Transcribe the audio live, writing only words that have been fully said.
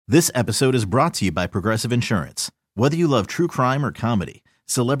This episode is brought to you by Progressive Insurance. Whether you love true crime or comedy,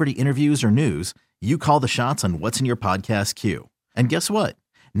 celebrity interviews or news, you call the shots on what's in your podcast queue. And guess what?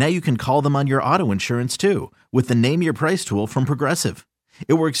 Now you can call them on your auto insurance too with the Name Your Price tool from Progressive.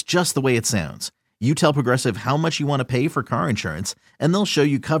 It works just the way it sounds. You tell Progressive how much you want to pay for car insurance, and they'll show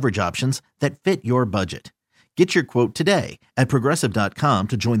you coverage options that fit your budget. Get your quote today at Progressive.com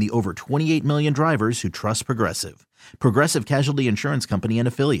to join the over 28 million drivers who trust Progressive. Progressive Casualty Insurance Company and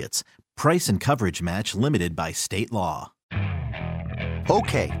Affiliates. Price and coverage match limited by state law.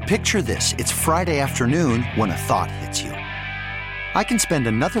 Okay, picture this. It's Friday afternoon when a thought hits you. I can spend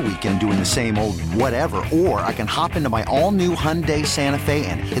another weekend doing the same old whatever, or I can hop into my all-new Hyundai Santa Fe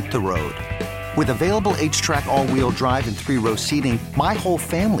and hit the road. With available H-Track all-wheel drive and 3-row seating, my whole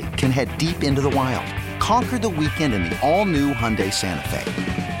family can head deep into the wild. Conquer the weekend in the all-new Hyundai Santa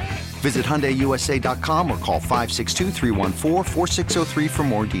Fe. Visit HyundaiUSA.com or call 562-314-4603 for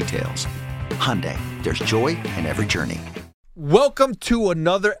more details. Hyundai, there's joy in every journey. Welcome to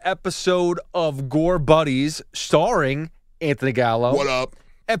another episode of Gore Buddies, starring Anthony Gallo. What up?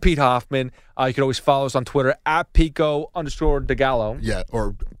 And Pete Hoffman. You can always follow us on Twitter at Pico_DeGallo. Yeah,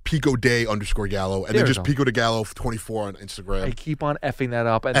 or Pico Day _Gallo. And then just Pico DeGallo 24 on Instagram. I keep on effing that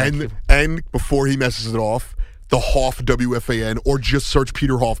up. And before he messes it off, the Hoff WFAN, or just search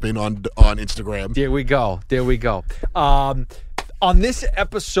Peter Hoffman on Instagram. There we go. On this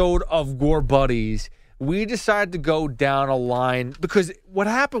episode of Gore Buddies, we decided to go down a line because what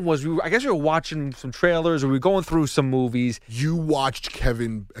happened was I guess we were watching some trailers or we were going through some movies. You watched a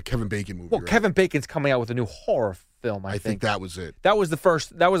Kevin Bacon movie. Well, right? Kevin Bacon's coming out with a new horror film. I think that was it. That was the first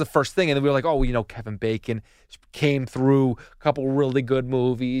thing, and then we were like, oh, Kevin Bacon came through a couple really good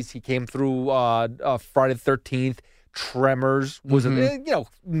movies. He came through Friday the 13th. Tremors was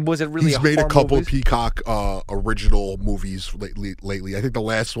was it really? He's made a couple movies? Peacock original movies lately. I think the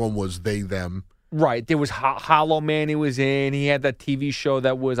last one was They Them. Right. There was Hollow Man he was in. He had that TV show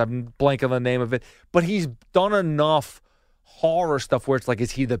that was, I'm blanking on the name of it. But he's done enough horror stuff where it's like,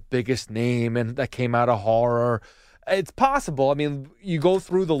 is he the biggest name and that came out of horror? It's possible. I mean, you go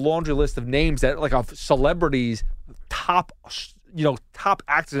through the laundry list of names that, like, of celebrities, top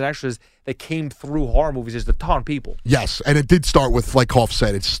actors and actresses that came through horror movies. There's a ton of people. Yes, and it did start with, like Hoff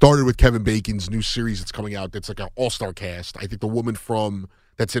said, it started with Kevin Bacon's new series that's coming out. That's like an all-star cast. I think the woman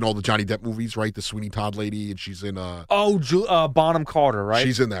that's in all the Johnny Depp movies, right? The Sweeney Todd lady, and she's in Bonham Carter, right?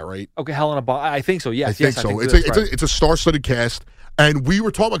 She's in that, right? Okay, Helena Bonham. I think so. Yes, I think so. It's a star-studded cast, and we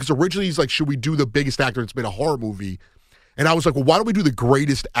were talking about, because originally he's like, should we do the biggest actor that's made a horror movie? And I was like, well, why don't we do the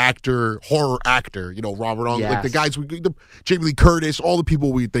greatest horror actor? Robert Ong, like the guys, Jamie Lee Curtis, all the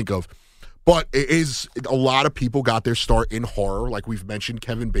people we think of. But it is a lot of people got their start in horror, like we've mentioned,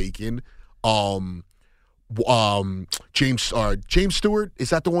 Kevin Bacon. James Stewart,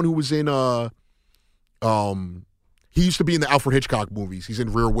 is that the one who was in he used to be in the Alfred Hitchcock movies. He's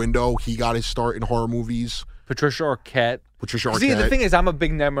in Rear Window. He got his start in horror movies. Patricia Arquette. See, the thing is, I'm a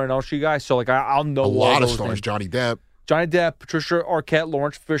big Nightmare-on-Elm-Street guy, so like I'll know a lot of those stars. names. Johnny Depp, Patricia Arquette,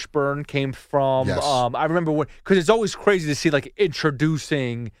 Lawrence Fishburne came from. Yes. I remember because it's always crazy to see like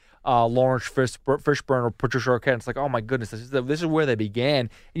introducing Lawrence Fishburne or Patricia Arquette. It's like, oh my goodness, this is where they began.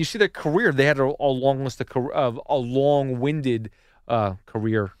 And you see their career; they had a long list of a long-winded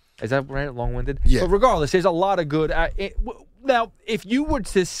career. Is that right? Long-winded. Yeah. But regardless, there's a lot of good. Now, if you were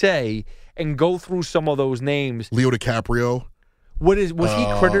to say and go through some of those names, Leo DiCaprio. Was he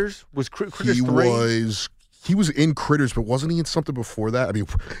Critters? Was Critters 3? He was in Critters, but wasn't he in something before that? I mean,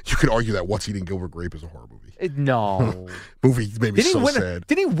 you could argue that What's Eating Gilbert Grape is a horror movie. No. Movie made me so sad.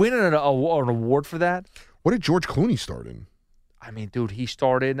 Did he win an award for that? What did George Clooney start in? I mean, dude, he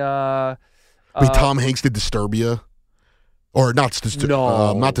started. Tom Hanks did Disturbia, or not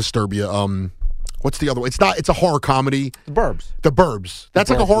Disturbia. What's the other one? It's a horror comedy. The Burbs. That's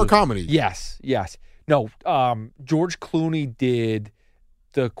like a horror comedy. Yes. No, George Clooney did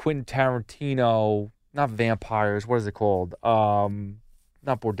the Quentin Tarantino. Not Vampires. What is it called?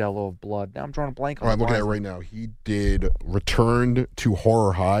 Not Bordello of Blood. Now I'm drawing a blank on it. I'm looking at it right now. He did Return to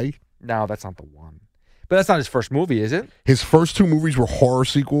Horror High. No, that's not the one. But that's not his first movie, is it? His first two movies were horror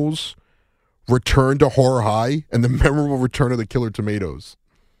sequels, Return to Horror High and the memorable Return of the Killer Tomatoes.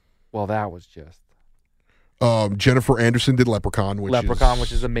 Well, that was just... Jennifer Anderson did Leprechaun,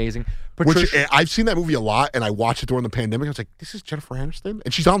 which is amazing. I've seen that movie a lot, and I watched it during the pandemic. I was like, this is Jennifer Anderson?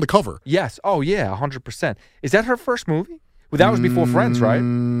 And she's on the cover. Yes. Oh, yeah, 100%. Is that her first movie? Well, that was before Friends, right?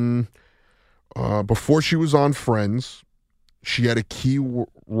 Before she was on Friends, she had a key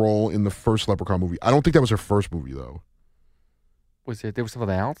role in the first Leprechaun movie. I don't think that was her first movie, though. Was it? There was something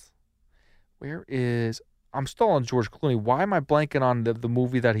else? Where is... I'm still on George Clooney. Why am I blanking on the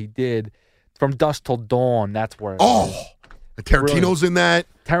movie that he did, From Dusk Till Dawn? That's where. Tarantino's in that.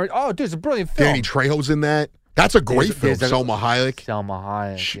 Dude, it's a brilliant film. Danny Trejo's in that. That's a great film. Selma Hayek. Selma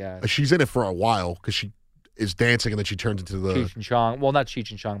Hayek, yeah. She's in it for a while because she is dancing and then she turns into the... Cheech and Chong. Well, not Cheech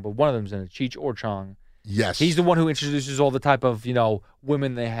and Chong, but one of them's in it. Cheech or Chong. Yes. He's the one who introduces all the type of,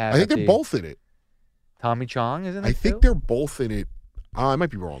 women they have. I think they're both in it. Tommy Chong is in it, I think they're both in it. I might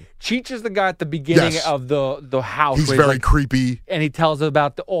be wrong. Cheech is the guy at the beginning of the house. He's very creepy. And he tells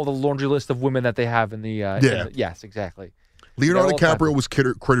about all the laundry list of women that they have in the... yes, exactly. Leonardo DiCaprio was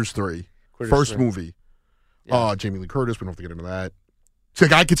Critters 3. First 3. movie. Yeah. Jamie Lee Curtis. We don't have to get into that. It's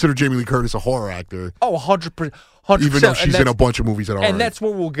like I consider Jamie Lee Curtis a horror actor. Oh, 100%. Even though she's in a bunch of movies that are. And that's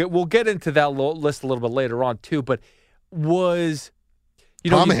where we'll get into that list a little bit later on too. But was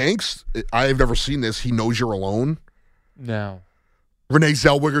Tom Hanks? I've never seen this. He Knows You're Alone. No. Renee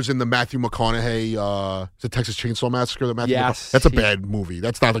Zellweger's in the Matthew McConaughey, the Texas Chainsaw Massacre. Yes. That's a bad movie.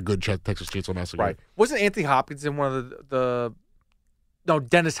 That's not a good Texas Chainsaw Massacre. Right. Wasn't Anthony Hopkins in one of No,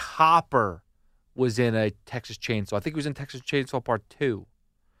 Dennis Hopper was in a Texas Chainsaw. I think he was in Texas Chainsaw Part 2.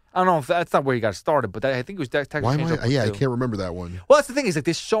 I don't know if that's not where he got started, but I think it was Texas Chainsaw Part 2. I can't remember that one. Well, that's the thing is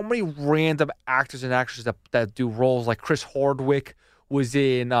there's so many random actors and actresses that do roles. Like Chris Hardwick was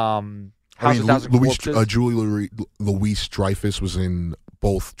in House of Thousand Corpses. Julie Louis-Dreyfus was in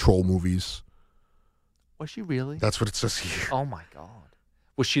both Troll movies. Was she really? That's what it says here. Oh, my God.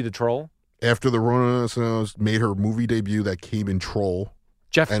 Was she the troll? After the Rona made her movie debut that came in Troll.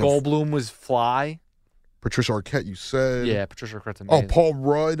 Jeff Goldblum was Fly. Patricia Arquette, you said. Yeah, Patricia Arquette's amazing. Oh, Paul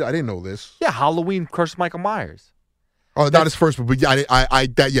Rudd. I didn't know this. Yeah, Halloween, Curse of Michael Myers. Oh, not his first, but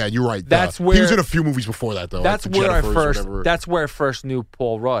yeah, you're right. That's where he was in a few movies before that, though. That's where I first knew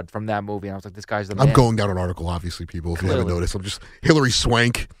Paul Rudd from that movie. And I was like, this guy's the man. I'm going down an article, obviously, people. If you haven't noticed, I'm just Hillary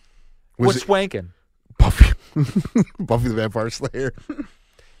Swank. What's swanking? Buffy the Vampire Slayer.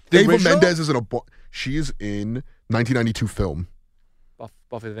 Eva Mendes is in she is in 1992 film.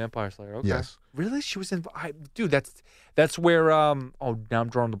 Buffy the Vampire Slayer. Okay. Yes. Really? She was in. Dude, that's where. Now I'm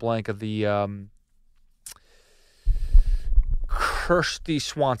drawing the blank of the. Christy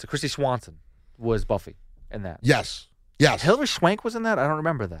Swanson was Buffy in that. Yes. Hillary Swank was in that? I don't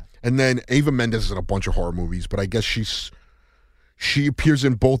remember that. And then Eva Mendes is in a bunch of horror movies, but I guess she appears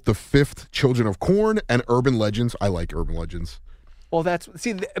in both The Fifth, Children of Corn, and Urban Legends. I like Urban Legends. Well,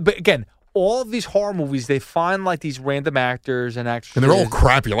 but again, all of these horror movies, they find like these random actors and actresses. And they're all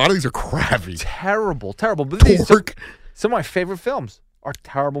crappy. A lot of these are crappy. Terrible. But some of my favorite films are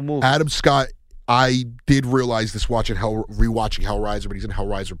terrible movies. Adam Scott, I did realize this rewatching Hellraiser, but he's in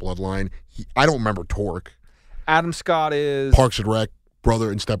Hellraiser Bloodline. I don't remember Torque. Adam Scott is Parks and Rec,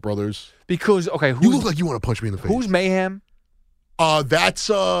 brother and Step Brothers. Because you look like you want to punch me in the face. Who's Mayhem? That's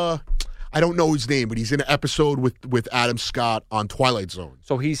I don't know his name, but he's in an episode with Adam Scott on Twilight Zone.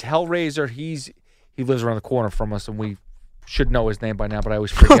 So he's Hellraiser. He lives around the corner from us, and we should know his name by now, but I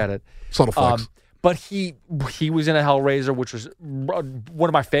always forget it. Subtle flex. But he was in a Hellraiser, which was one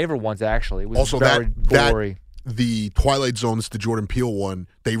of my favorite ones, actually. It was also very gory. The Twilight Zone, it's the Jordan Peele one,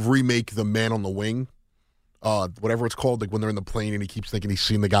 they remake The Man on the Wing, whatever it's called, like when they're in the plane and he keeps thinking he's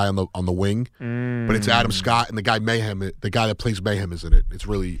seen the guy on the wing. But it's Adam Scott, and the guy that plays Mayhem is in it. It's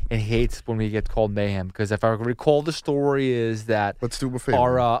really... And he hates when we get called Mayhem, because if I recall, the story is that... Let's do a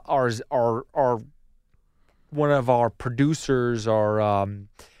favor. Our one of our producers,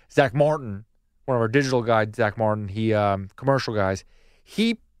 Zach Martin, one of our digital guys, Zach Martin, he commercial guys,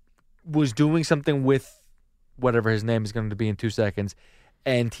 he was doing something with whatever his name is going to be in 2 seconds,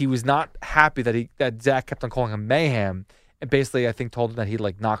 and he was not happy that Zach kept on calling him Mayhem, and basically I think told him that he'd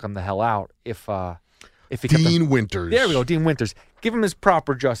like knock him the hell out if he Dean Winters. There we go, Dean Winters. Give him his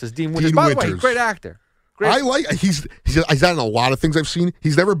proper justice, Dean Winters. By the way, great actor. I like he's done a lot of things I've seen.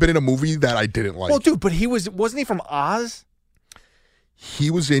 He's never been in a movie that I didn't like. Well, dude, but wasn't he from Oz? He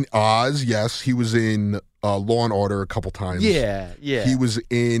was in Oz, yes. He was in Law and Order a couple times. Yeah. He was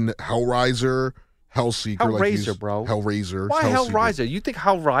in Hellraiser, Hellseeker. Hellraiser, bro. Hellraiser. Why Hellraiser? You think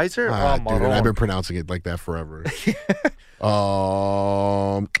Hellraiser? Dude, I've been pronouncing it like that forever.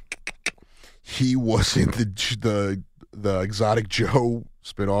 He was in the Exotic Joe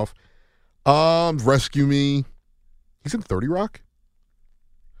spinoff. Rescue Me. He's in 30 Rock.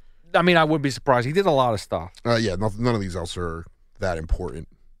 I mean, I wouldn't be surprised. He did a lot of stuff. Yeah, none of these else are that important.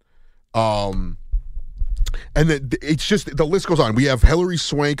 And it's just the list goes on. We have Hillary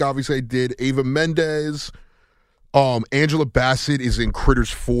Swank, obviously I did. Eva Mendes. Angela Bassett is in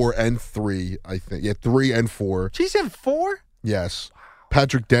Critters 4 and 3, I think. Yeah, 3 and 4. She's in 4? Yes.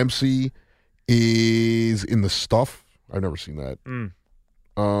 Patrick Dempsey is in The Stuff. I've never seen that.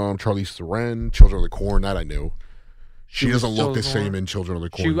 Charlize Theron, Children of the Corn, that I knew. She doesn't look the same in Children of the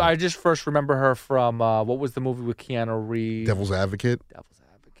Corn. I just first remember her from, what was the movie with Keanu Reeves? Devil's Advocate.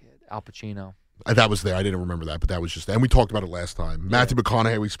 Al Pacino. That was there. I didn't remember that, but that was just, and we talked about it last time. Yeah. Matthew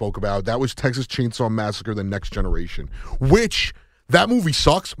McConaughey we spoke about. That was Texas Chainsaw Massacre: The Next Generation, which that movie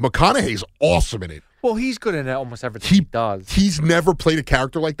sucks. McConaughey's awesome in it. Well, he's good in almost everything he does. He's never played a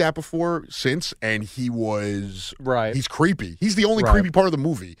character like that before and he was right. He's creepy. He's the only creepy part of the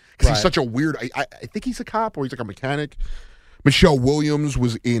movie because he's such a weird. I think he's a cop or he's like a mechanic. Michelle Williams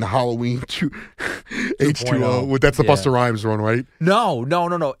was in Halloween H2O. That's the Busta Rhymes one, right? No.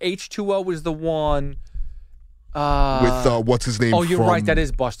 H2O was the one with what's his name? Oh, you're right. That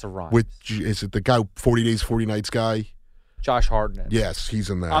is Busta Rhymes. Is it the guy 40 Days, 40 Nights guy? Josh Hartnett. Yes, he's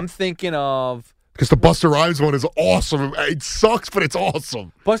in that. I'm thinking of because the Busta Rhymes one is awesome. It sucks, but it's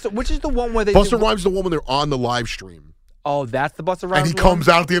awesome. Which is the one where Busta Rhymes is the one when they're on the live stream. Oh, that's the Busta Rhymes and he comes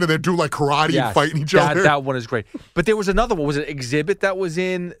out at the end and they're doing like karate and fighting each other. That one is great. But there was another one. Was it Exhibit that was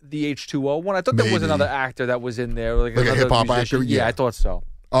in the H2O one? I thought there was another actor that was in there. Like a hip-hop actor? Yeah, I thought so.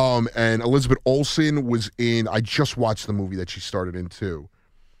 And Elizabeth Olsen was in, I just watched the movie that she started in too.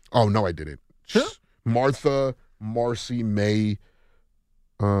 Oh, no, I didn't. Huh? Marcy May.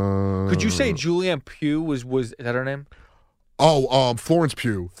 Could you say Julianne Pugh was is that her name? Oh, Florence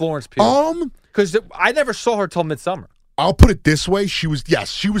Pugh. Because I never saw her till Midsommar. I'll put it this way: she was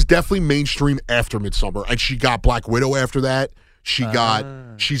definitely mainstream after Midsommar, and she got Black Widow after that.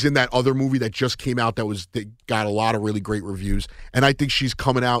 She's in that other movie that just came out that got a lot of really great reviews, and I think she's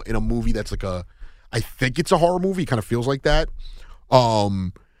coming out in a movie that's like I think it's a horror movie. Kind of feels like that.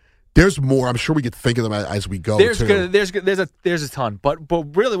 There's more. I'm sure we could think of them as we go. There's a ton, but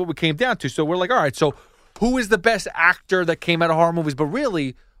really, what we came down to. So we're like, all right, so who is the best actor that came out of horror movies? But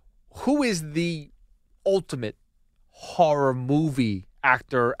really, who is the ultimate horror movie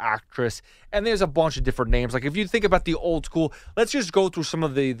actor, actress? And there's a bunch of different names. Like if you think about the old school, let's just go through some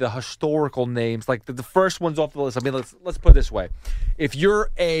of the historical names. Like the first ones off the list. I mean, let's put it this way: if you're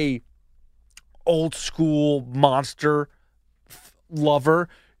a old school monster lover,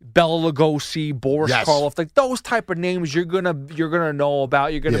 Bela Lugosi, Boris Karloff, like those type of names you're gonna know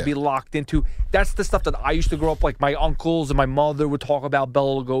about, you're gonna be locked into. That's the stuff that I used to grow up like. My uncles and my mother would talk about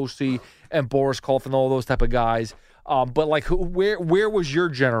Bela Lugosi and Boris Karloff and all those type of guys. But like, where was your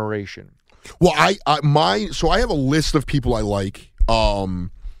generation? Well, I have a list of people I like. I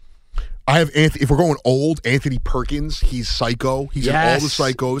have Anthony. If we're going old, Anthony Perkins. He's Psycho. He's in all the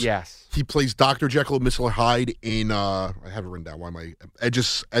Psychos. Yes. He plays Dr. Jekyll and Mr. Hyde in. I have it written down. Why am I Edge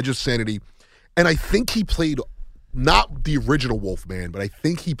of Sanity? And I think he played not the original Wolfman, but I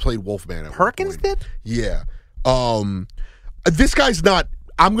think he played Wolfman. Perkins did. Yeah. This guy's not.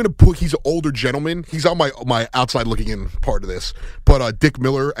 I'm going to put, he's an older gentleman. He's on my outside looking in part of this. But Dick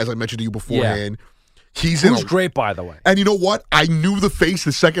Miller, as I mentioned to you beforehand, he's great, by the way. And you know what? I knew the face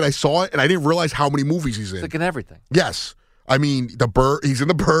the second I saw it, and I didn't realize how many movies he's in. He's like in everything. Yes. I mean, he's in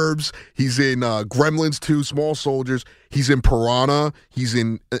The Burbs. He's in Gremlins 2, Small Soldiers. He's in Piranha. He's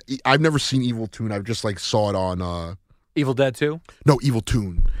in, I've never seen Evil Toon. I just like saw it on. Evil Dead 2? No, Evil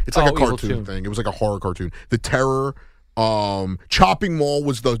Toon. It's like a cartoon thing. It was like a horror cartoon. The Terror. Chopping Mall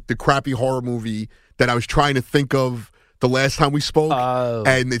was the crappy horror movie that I was trying to think of the last time we spoke.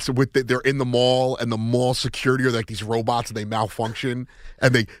 And it's they're in the mall, and the mall security are like these robots, and they malfunction,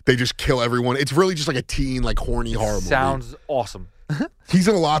 and they just kill everyone. It's really just like a teen, like horny horror movie. Sounds awesome. He's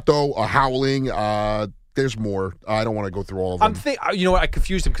in a lot though. Howling. There's more. I don't want to go through all of them. You know what? I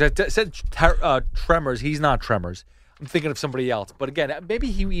confused him because I said Tremors. He's not Tremors. I'm thinking of somebody else. But again, maybe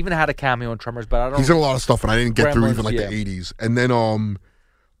he even had a cameo in Tremors, but I don't know. He's in a lot of stuff, and I didn't get through even like the 80s. And then,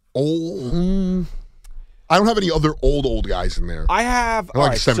 I don't have any other old guys in there. I have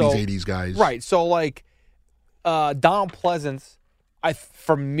like 70s, 80s guys. Right. So, like, Donald Pleasance,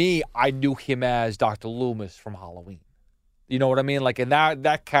 for me, I knew him as Dr. Loomis from Halloween. You know what I mean? Like, and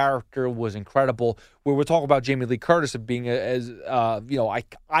that character was incredible. Where we're talking about Jamie Lee Curtis of being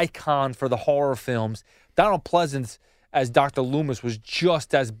icon for the horror films. Donald Pleasance as Dr. Loomis was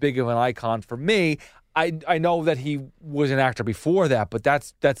just as big of an icon for me. I know that he was an actor before that, but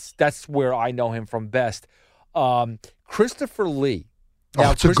that's where I know him from best. Christopher Lee.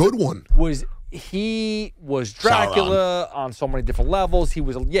 Now, it's a good one. He was Dracula on so many different levels. He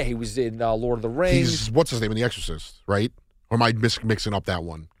was in Lord of the Rings. What's his name in The Exorcist, right? Or am I mixing up that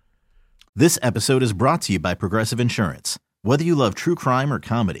one? This episode is brought to you by Progressive Insurance. Whether you love true crime or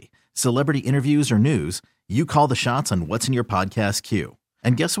comedy, celebrity interviews or news, you call the shots on what's in your podcast queue.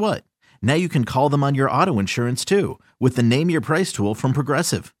 And guess what? Now you can call them on your auto insurance too with the Name Your Price tool from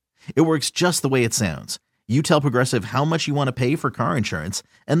Progressive. It works just the way it sounds. You tell Progressive how much you want to pay for car insurance,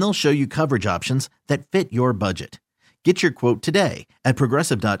 and they'll show you coverage options that fit your budget. Get your quote today at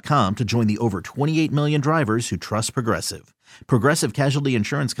Progressive.com to join the over 28 million drivers who trust Progressive. Progressive Casualty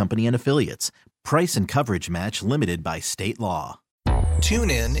Insurance Company and Affiliates. Price and coverage match limited by state law.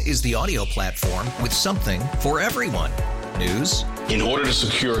 TuneIn is the audio platform with something for everyone. News. In order to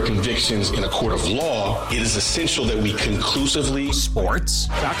secure convictions in a court of law, it is essential that we conclusively. Sports.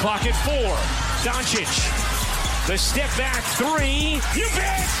 Shot clock at 4. Doncic. The step back 3. You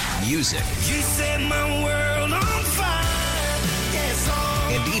bet. Music. You set my world on fire. Yes,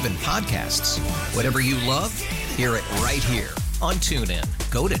 and even podcasts. Whatever you love, hear it right here on TuneIn.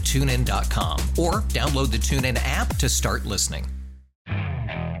 Go to TuneIn.com or download the TuneIn app to start listening.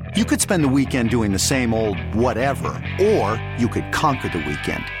 You could spend the weekend doing the same old whatever, or you could conquer the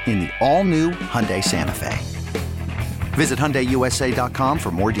weekend in the all-new Hyundai Santa Fe. Visit HyundaiUSA.com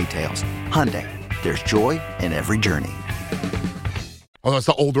for more details. Hyundai, there's joy in every journey. Oh, that's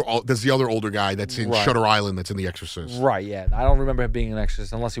the other older guy that's in Shutter Island that's in The Exorcist. Right, yeah. I don't remember him being an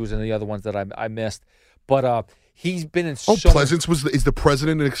Exorcist unless he was in the other ones that I missed. But he's been in so Pleasance is the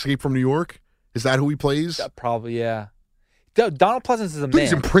president in Escape from New York? Is that who he plays? Probably, yeah. Donald Pleasance is a man.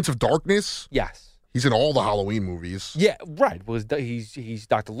 He's in Prince of Darkness? Yes. He's in all the Halloween movies. Yeah, right. He's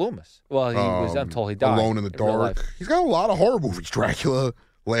Dr. Loomis. Well, he was until he died. Alone in the Dark. He's got a lot of horror movies. Dracula,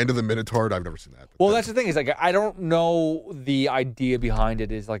 Land of the Minotaur. I've never seen that. Well, that's the thing. Is like I don't know the idea behind it.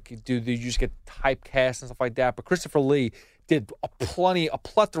 Is like, do you just get typecast and stuff like that? But Christopher Lee did a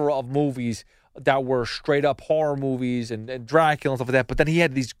plethora of movies that were straight up horror movies and Dracula and stuff like that. But then he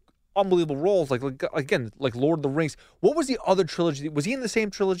had these unbelievable roles, like Lord of the Rings. What was the other trilogy? Was he in the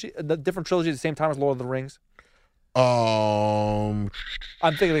same trilogy, the different trilogy at the same time as Lord of the Rings? I'm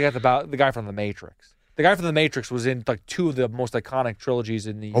thinking about the guy from The Matrix. The guy from The Matrix was in like two of the most iconic trilogies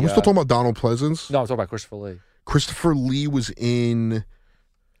in the. Are we still talking about Donald Pleasance? No, I'm talking about Christopher Lee. Christopher Lee was in.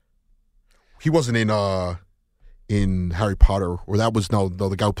 He wasn't in Harry Potter, or that was no. The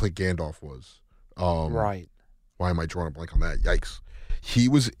guy who played Gandalf was. Right. Why am I drawing a blank on that? Yikes.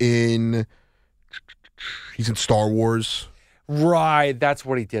 He's in Star Wars. Right, that's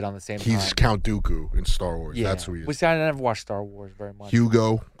what he did on the same time. He's Count Dooku in Star Wars. Yeah. That's who he is. I never watched Star Wars very much.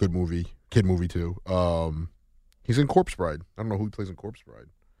 Hugo, good movie. Kid movie, too. He's in Corpse Bride. I don't know who he plays in Corpse Bride.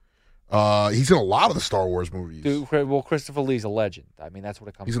 He's in a lot of the Star Wars movies. Dude, well, Christopher Lee's a legend. I mean, that's what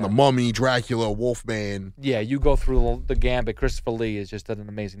it comes He's down in The Mummy, Dracula, Wolfman. Yeah, you go through the gambit. Christopher Lee is just an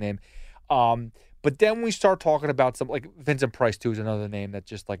amazing name. But then we start talking about some, like Vincent Price, too, is another name that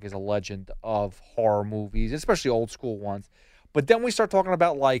just like is a legend of horror movies, especially old school ones. But then we start talking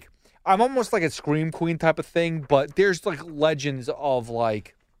about like, I'm almost like a Scream Queen type of thing, but there's like legends of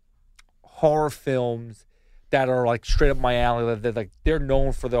like horror films that are like straight up my alley. That they're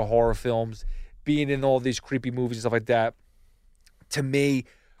known for their horror films, being in all these creepy movies and stuff like that. To me,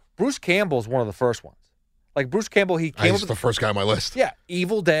 Bruce Campbell is one of the first ones. Like Bruce Campbell, he came up with the first guy on my list. Yeah,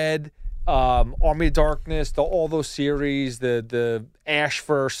 Evil Dead. Army of Darkness, all those series, the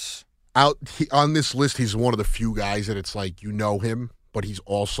Ashverse. On this list, he's one of the few guys that it's like you know him, but he's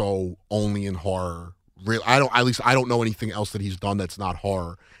also only in horror. I don't know anything else that he's done that's not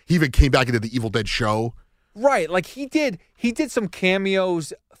horror. He even came back into the Evil Dead show. Right, like he did some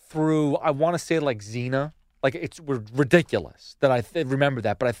cameos through, I want to say like Xena. Like it's ridiculous that I remember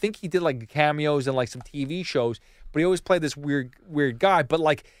that, but I think he did like cameos in like some TV shows. But he always played this weird guy. But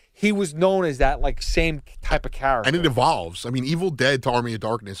like he was known as that like same type of character. And it evolves. I mean, Evil Dead to Army of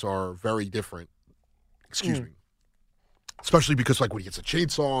Darkness are very different. Excuse me. Especially because like when he gets a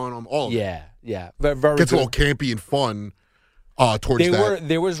chainsaw on him, all of it. Yeah. Very gets good. a little campy and fun towards that.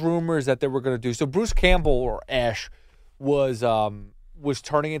 There was rumors that they were going to do. So Bruce Campbell, or Ash, was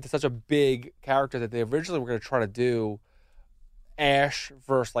turning into such a big character that they originally were going to try to do Ash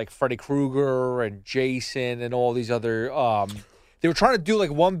versus like Freddy Krueger and Jason and all these other. They were trying to do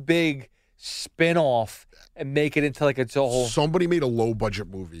like one big spin-off and make it into like its whole. Somebody made a low-budget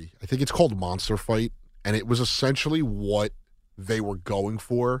movie. I think it's called Monster Fight, and it was essentially what they were going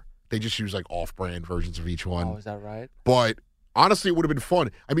for. They just used like off-brand versions of each one. Oh, is that right? But honestly, it would have been fun.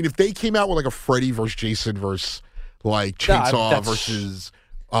 I mean, if they came out with like a Freddy versus Jason versus like Chainsaw versus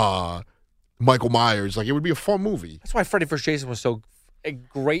Michael Myers, like it would be a fun movie. That's why Freddy vs. Jason was so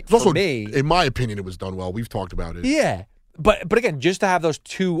great for also, me. In my opinion, it was done well. We've talked about it. Yeah, but again, just to have those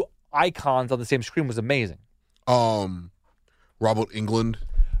two icons on the same screen was amazing. Robert Englund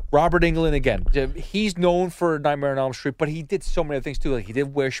again. He's known for Nightmare on Elm Street, but he did so many other things too. Like he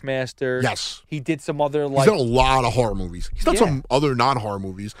did Wishmaster. Yes, he did some other. He's done a lot of horror movies. He's done some other non-horror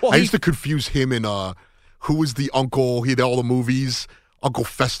movies. Well, I used to confuse him and who was the uncle? He did all the movies. Uncle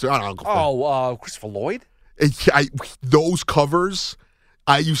Fester. I don't know. Christopher Lloyd. those covers,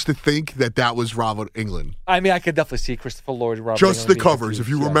 I used to think that was Robert Englund. I mean, I could definitely see Christopher Lloyd. Robert Just Englund the being covers, confused, if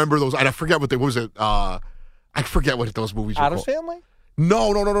you yes. remember those. And I forget what was it. I forget what those movies were Addams called. Family?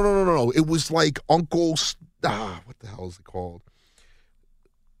 No. It was like Uncle. What the hell is it called?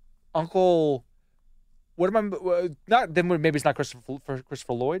 Uncle. What am I? Not then. Maybe it's not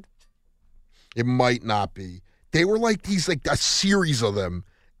Christopher Lloyd. It might not be. They were like these, like a series of them,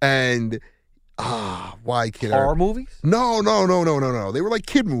 and why can't Horror movies? No. They were like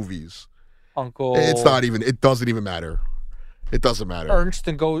kid movies. Uncle. It's not even. It doesn't even matter. It doesn't matter. Ernst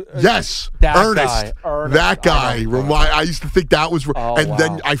and go. Yes, that Ernest. guy. Ernest. That guy. I used to think that was. And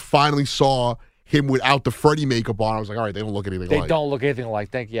then wow. I finally saw him without the Freddy makeup on. I was like, all right, they don't look anything like. They don't look anything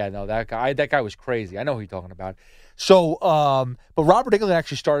like. That guy was crazy. I know who you're talking about. So, but Robert Englund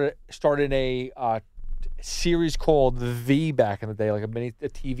actually started a series called The V back in the day, like a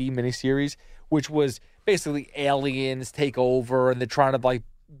TV miniseries, which was basically aliens take over and they're trying to like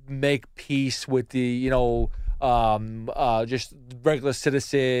make peace with the just regular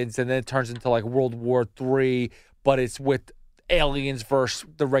citizens, and then it turns into like World War III, but it's with aliens versus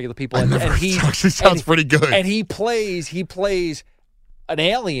the regular people. And he actually sounds pretty good. And he plays an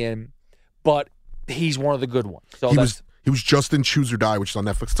alien, but he's one of the good ones. So he was just in Choose or Die, which is on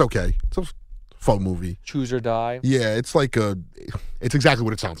Netflix. It's okay. It's a fun movie. Choose or Die. Yeah, it's exactly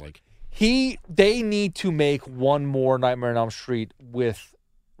what it sounds like. They need to make one more Nightmare on Elm Street with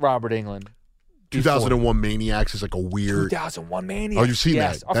Robert Englund. 2001 Maniacs is like a weird. 2001 Maniacs. Oh, you've seen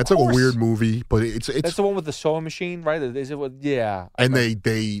that? That's like a weird movie, but it's. That's the one with the sewing machine, right? Is it? Yeah. And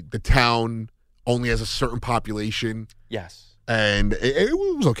the town only has a certain population. Yes. And it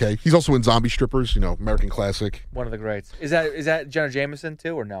was okay. He's also in Zombie Strippers, American classic. One of the greats. Is that Jenna Jameson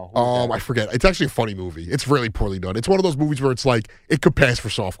too, or no? I forget. It's actually a funny movie. It's really poorly done. It's one of those movies where it's like it could pass for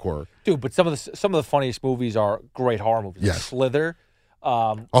softcore. Dude, but some of the funniest movies are great horror movies. Yes. Like Slither.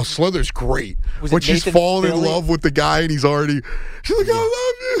 Slither's great. When she's falling in love with the guy and she's like,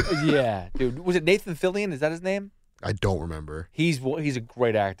 I love you. Yeah, dude. Was it Nathan Fillion? Is that his name? I don't remember. He's a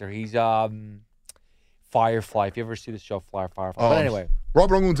great actor. He's Firefly. If you ever see the show Firefly. But anyway.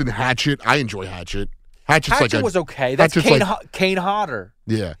 Robert Englund's in Hatchet. I enjoy Hatchet. Hatchet was okay. That's Kane Hodder.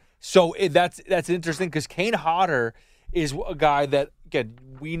 Yeah. So that's interesting because Kane Hodder is a guy that, again,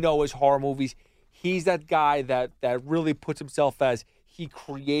 we know as horror movies. He's that guy that really puts himself as he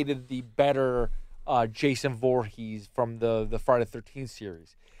created the better Jason Voorhees from the Friday the 13th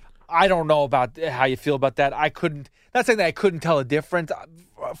series. I don't know about how you feel about that. Not saying that I couldn't tell a difference.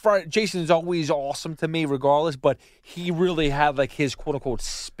 Jason is always awesome to me regardless, but he really had like his quote-unquote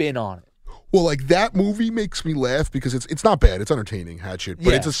spin on it. Well, like that movie makes me laugh because it's not bad. It's entertaining, Hatchet.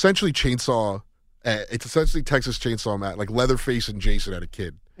 But it's essentially Chainsaw. It's essentially Texas Chainsaw Matt, like Leatherface and Jason had a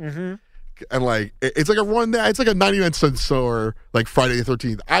kid. Mm-hmm. And like it's like a run that it's like a 99-cent store, like Friday the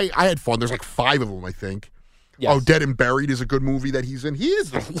 13th. I had fun. There's like 5 of them, I think. Yes. Oh, Dead and Buried is a good movie that he's in. He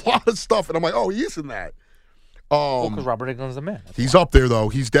is in a lot of stuff, and I'm like, oh, he is in that. Because Robert Englund's the man. He's up there though.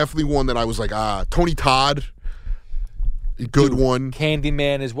 He's definitely one that I was like, Tony Todd, good one.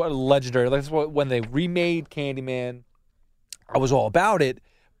 Candyman is what legendary. Like that's what when they remade Candyman, I was all about it.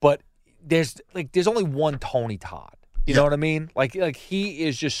 But there's only one Tony Todd. You know what I mean? Like he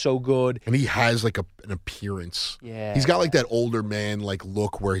is just so good, and he has like an appearance. Yeah, he's got like that older man like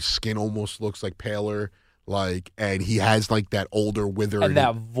look where his skin almost looks like paler. Like, and he has like that older withered. And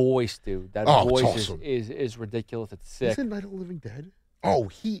that voice, dude. That voice awesome. is ridiculous. It's sick. He's in Night of the Living Dead? Oh,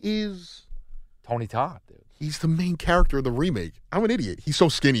 he is. Tony Todd, dude. He's the main character of the remake. I'm an idiot. He's so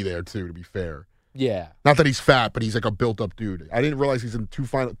skinny there, too, to be fair. Yeah. Not that he's fat, but he's like a built-up dude. I didn't realize he's in 3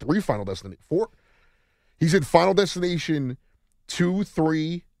 Final Destination. 4? He's in Final Destination 2,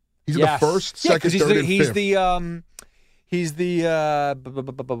 3. He's in the first, second, third, and fifth. He's the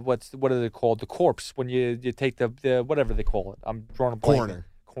what are they called? The corpse when you take the whatever they call it. I'm drawing a blank.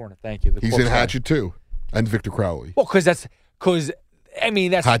 Corner. Thank you. He's in Hatchet 2 and Victor Crowley. Well, that's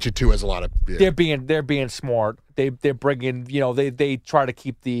Hatchet 2 has a lot of. Yeah. They're being smart. They're bringing they try to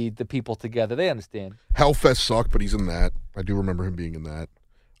keep the people together. They understand. Hellfest sucked, but he's in that. I do remember him being in that.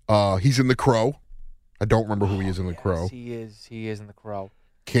 He's in The Crow. I don't remember who he is in The Crow. He is in The Crow.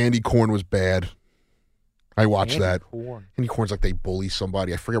 Candy Corn was bad. I watched that. Corn. Candy Corn's like they bully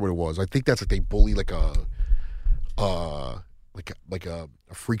somebody. I forget what it was. I think that's like they bully like a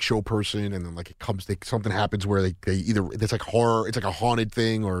freak show person, and then like something happens where they either it's like horror, it's like a haunted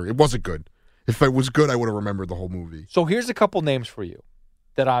thing, or it wasn't good. If it was good, I would have remembered the whole movie. So here's a couple names for you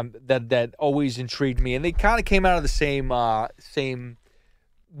that always intrigued me, and they kind of came out of the same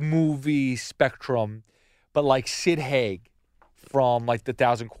movie spectrum, but like Sid Haig from like the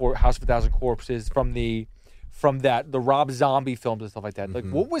House of 1,000 Corpses, from the from the Rob Zombie films and stuff like that. Like,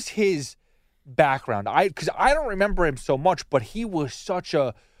 what was his background? Because I don't remember him so much, but he was such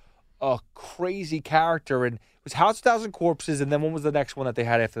a crazy character. And it was House of 1,000 Corpses, and then what was the next one that they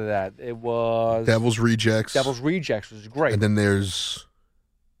had after that? It was Devil's Rejects. Devil's Rejects, which is great. And then there's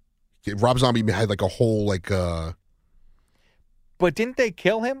Rob Zombie had like a whole like. But didn't they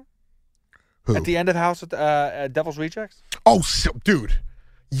kill him? Who? At the end of House of Devil's Rejects? Oh, dude.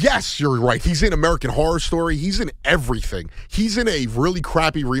 Yes, you're right. He's in American Horror Story. He's in everything. He's in a really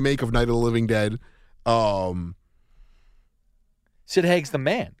crappy remake of Night of the Living Dead. Sid Haig's the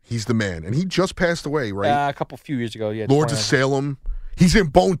man. He's the man. And he just passed away, right? A few years ago, yeah. Lords of Salem. He's in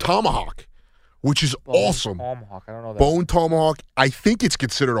Bone Tomahawk, which is awesome. Tomahawk, I don't know that. Bone Tomahawk, I think it's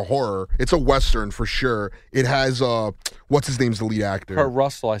considered a horror. It's a Western for sure. It has, what's his name's the lead actor? Kurt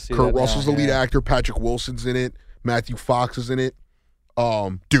Russell, I see Kurt Russell's the lead actor. Patrick Wilson's in it. Matthew Fox is in it.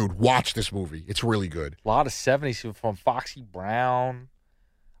 Dude, watch this movie. It's really good. A lot of 70s from Foxy Brown.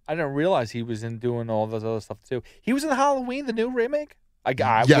 I didn't realize he was in doing all those other stuff too. He was in Halloween, the new remake?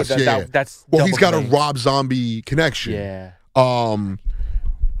 Yes, that's well, he's got a Rob Zombie connection. Yeah. Oh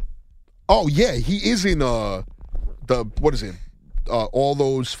yeah, he is in what is it? All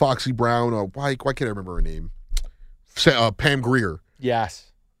those Foxy Brown. Why can't I remember her name? Pam Grier.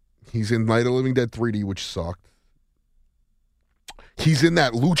 Yes. He's in Night of the Living Dead 3D, which sucked. He's in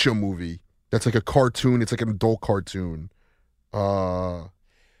that Lucha movie. That's like a cartoon. It's like an adult cartoon.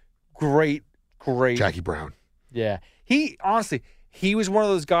 Great. Jackie Brown. Yeah. He was one of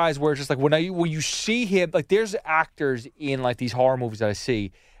those guys where it's just like when you see him, like there's actors in like these horror movies that I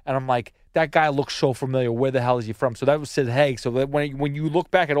see, and I'm like, that guy looks so familiar. Where the hell is he from? So that was Sid Haig. So that when you look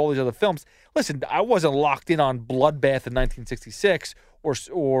back at all these other films, listen, I wasn't locked in on Bloodbath in 1966 or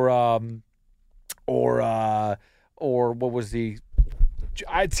what was the?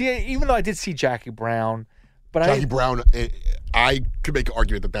 I'd see it, even though I did see Jackie Brown, but Jackie Brown, I could make an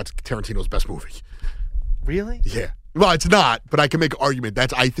argument that that's Tarantino's best movie. Really? Yeah. Well, it's not, but I can make an argument.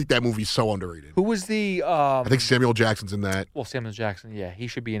 I think that movie's so underrated. Who was the? I think Samuel Jackson's in that. Well, Samuel Jackson, yeah, he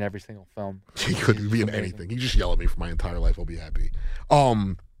should be in every single film. He could be in anything. He just yell at me for my entire life. I'll be happy.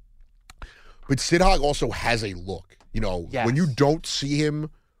 But Sid Haig also has a look. You know, when you don't see him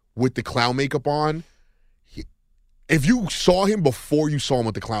with the clown makeup on, if you saw him before you saw him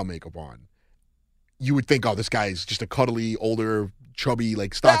with the clown makeup on, you would think, oh, this guy is just a cuddly, older, chubby,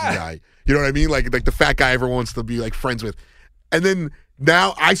 like stocky guy. You know what I mean? Like the fat guy everyone wants to be like friends with. And then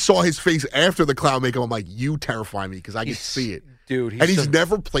now I saw his face after the clown makeup. I'm like, you terrify me because I can see it, dude. He's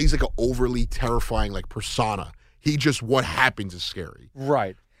never plays like an overly terrifying like persona. He just what happens is scary.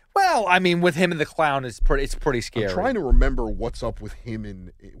 Right. Well, I mean, with him and the clown, it's pretty scary. I'm trying to remember what's up with him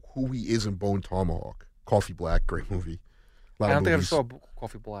and who he is in Bone Tomahawk. Coffee Black, great movie. I don't think I saw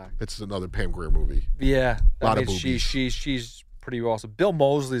Coffee Black. It's another Pam Grier movie. Yeah, a lot of movies. She's pretty awesome. Bill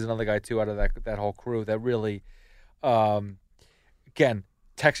Moseley's another guy too out of that whole crew that really, again,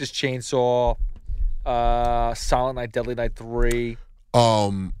 Texas Chainsaw, Silent Night, Deadly Night 3.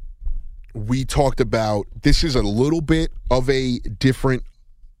 We talked about this is a little bit of a different,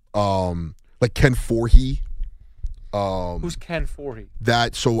 like Ken Foree. Who's Ken Foree?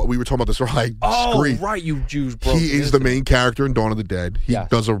 So we were talking about this right. Right, you Jews broke. He is the main character in Dawn of the Dead. He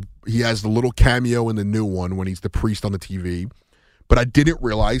has the little cameo in the new one when he's the priest on the TV. But I didn't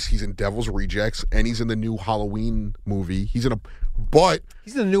realize he's in Devil's Rejects and he's in the new Halloween movie. He's in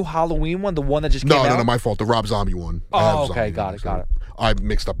the new Halloween one, the one that just came out? No, my fault. The Rob Zombie one. Oh, okay, got it. I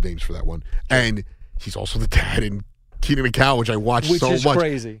mixed up names for that one. And he's also the dad in Kenan and Kel, which I watched so much. Which is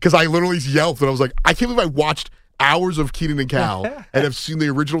crazy. Because I literally yelped and I was like, I can't believe I watched hours of Kenan and Kel and have seen the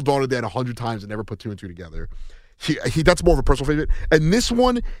original Dawn of the Dead 100 times and never put two and two together. He that's more of a personal favorite. And this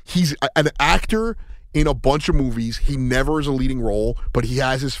one, he's an actor in a bunch of movies. He never is a leading role, but he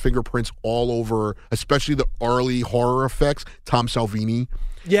has his fingerprints all over, especially the early horror effects. Tom Savini.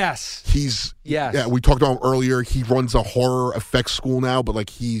 Yes. Yeah, we talked about him earlier. He runs a horror effects school now, but like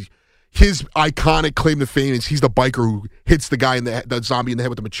his iconic claim to fame is he's the biker who hits the guy the zombie in the head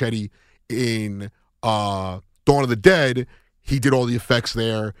with the machete in Dawn of the Dead. He did all the effects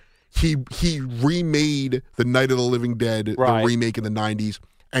there. He remade the Night of the Living Dead, the remake in the 90s,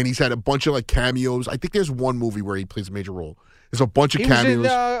 and he's had a bunch of like cameos. I think there's one movie where he plays a major role. There's a bunch of cameos.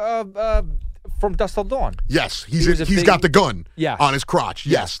 Was in, From Dusk Till Dawn. Yes, he's got the gun on his crotch.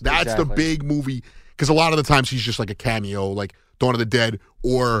 Yes, that's exactly. the big movie. Because a lot of the times he's just like a cameo, like Dawn of the Dead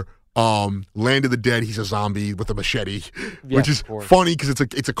or Land of the Dead, he's a zombie with a machete, Yeah, which is of course. funny because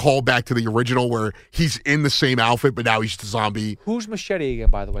it's a callback to the original where he's in the same outfit, but now he's just a zombie. Who's Machete again,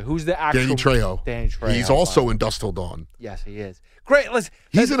 by the way? Who's the actual Danny Trejo. Danny Trejo. He's also in Dusk Till Dawn. Yes, he is. Great.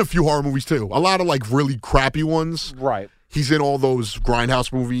 He's in a few horror movies too. A lot of like really crappy ones. Right. He's in all those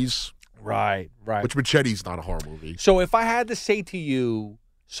Grindhouse movies. Right. Which Machete's not a horror movie. So if I had to say to you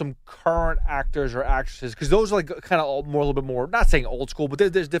some current actors or actresses, because those are like kind of more, a little bit more, not saying old school, but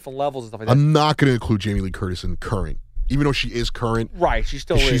there's different levels and stuff like that. I'm not going to include Jamie Lee Curtis in current, even though she is current. Right, she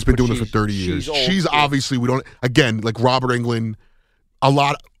still is. She's been but doing it for 30 years. She's old. obviously, like Robert Englund,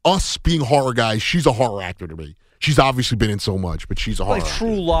 us being horror guys, she's a horror actor to me. She's obviously been in so much, but she's a horror like actor.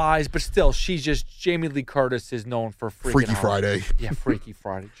 True Lies, but still, she's just, Jamie Lee Curtis is known for Freaky Friday. Yeah, Freaky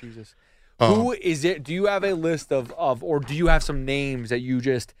Friday, Jesus. Who is it? Do you have a list of, or do you have some names that you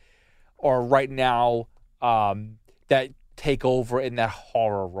just are right now that take over in that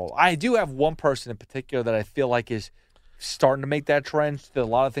horror role? I do have one person in particular that I feel like is starting to make that trend. A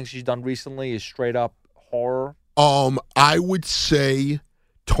lot of things she's done recently is straight up horror. I would say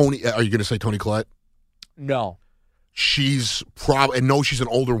Tony. Are you going to say Toni Collette? No. She's probably, and no, she's an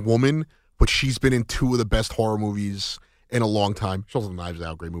older woman, but she's been in two of the best horror movies in a long time. She's also in Knives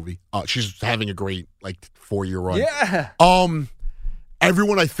Out, great movie. She's having a great 4-year run. Yeah.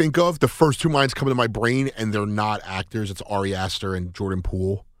 Everyone I think of, the first two minds come into my brain, and they're not actors. It's Ari Aster and Jordan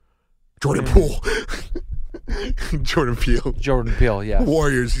Peele. Jordan Peele, yeah.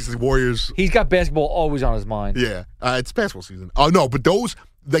 Warriors. He's the Warriors. He's got basketball always on his mind. Yeah, it's basketball season. Oh no, but those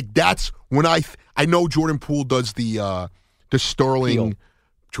that's when I know Jordan Peele does the Sterling. Peele.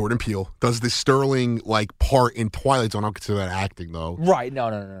 Jordan Peele does the Sterling part in Twilight Zone. I don't consider that acting though. Right?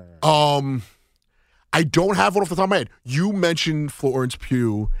 No. I don't have one off the top of my head. You mentioned Florence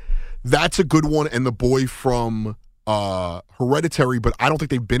Pugh. That's a good one, and the boy from Hereditary, but I don't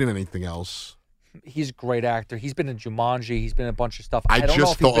think they've been in anything else. He's a great actor. He's been in Jumanji. He's been in a bunch of stuff. I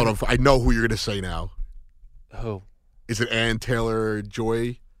know who you're going to say now. Who? Is it Ann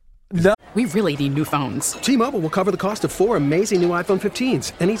Taylor-Joy? No. We really need new phones. T-Mobile will cover the cost of 4 amazing new iPhone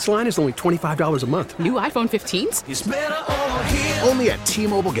 15s, and each line is only $25 a month. New iPhone 15s? It's better over here. Only at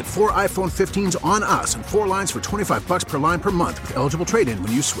T-Mobile, get 4 iPhone 15s on us and 4 lines for $25 per line per month with eligible trade-in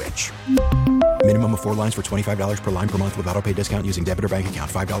when you switch. Minimum of 4 lines for $25 per line per month with autopay discount using debit or bank account.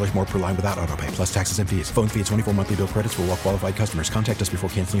 $5 more per line without autopay, plus taxes and fees. Phone fee at 24 monthly bill credits for well-qualified customers. Contact us before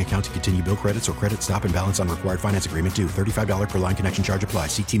canceling account to continue bill credits or credit stop and balance on required finance agreement due. $35 per line connection charge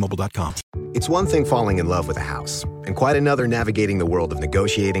applies. See T-Mobile.com. It's one thing falling in love with a house, and quite another navigating the world of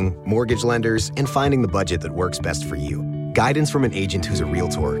negotiating, mortgage lenders, and finding the budget that works best for you. Guidance from an agent who's a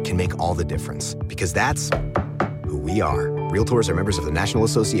Realtor can make all the difference, because that's who we are. Realtors are members of the National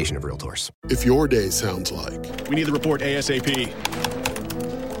Association of Realtors. If your day sounds like, we need the report ASAP,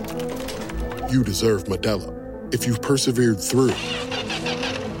 you deserve Modelo. If you've persevered through,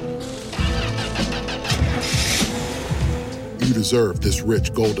 you deserve this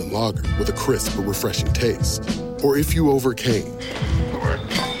rich golden lager with a crisp but refreshing taste. Or if you overcame. 2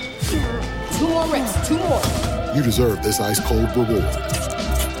 more reps, 2 more. You deserve this ice-cold reward.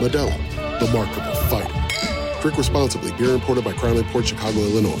 Modelo, the Remarkable Fighter. Drink responsibly. Beer imported by Crown Imports, Chicago,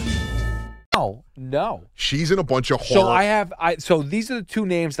 Illinois. No. She's in a bunch of horror. So these are the two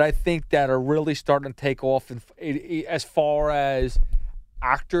names that I think that are really starting to take off as far as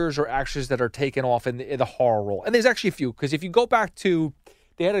actors or actresses that are taking off in the horror role. And there's actually a few, because if you go back to,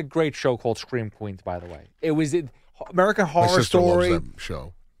 they had a great show called Scream Queens, by the way. It was American Horror My sister Story. loves that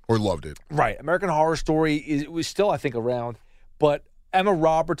show, or loved it. Right. American Horror Story it was still, I think, around, but Emma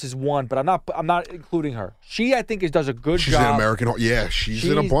Roberts is one, but I'm not including her. She, I think, does a good job. She's in American Horror. Yeah, she's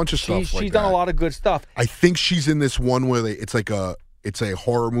in a bunch of stuff. She's done a lot of good stuff. I think she's in this one where it's a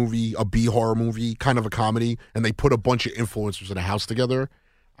horror movie, a B horror movie, kind of a comedy, and they put a bunch of influencers in a house together.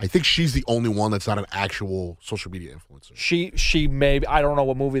 I think she's the only one that's not an actual social media influencer. She may, I don't know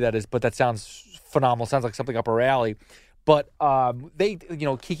what movie that is, but that sounds phenomenal. Sounds like something up her alley. But they,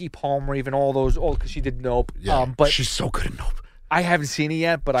 Keke Palmer, even all those, because she did Nope. Yeah, but she's so good in Nope. I haven't seen it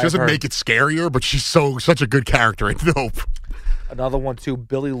yet, but she doesn't make it scarier, but she's such a good character in Nope. Another one too,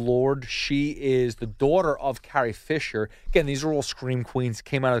 Billie Lourd. She is the daughter of Carrie Fisher. Again, these are all Scream Queens.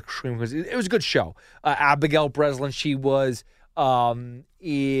 Came out of Scream Queens. It was a good show. Abigail Breslin. She was in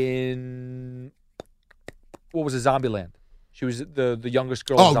what was it, Zombieland? She was the youngest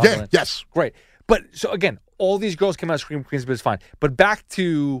girl. Oh in Zombieland. Yes, great. But so again, all these girls came out of Scream Queens, but it's fine. But back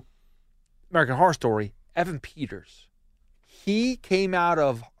to American Horror Story. Evan Peters. He came out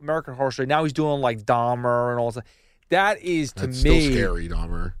of American Horror Story. Now he's doing like Dahmer and all that. That is to That's me still scary,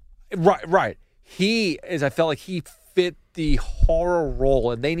 Dahmer. Right. He is. I felt like he fit the horror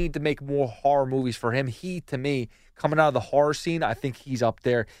role, and they need to make more horror movies for him. He, to me, coming out of the horror scene, I think he's up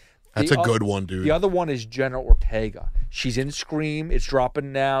there. That's a good one, dude. The other one is Jenna Ortega. She's in Scream. It's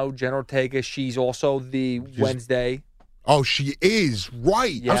dropping now. Jenna Ortega. She's also the Wednesday. Oh, she is.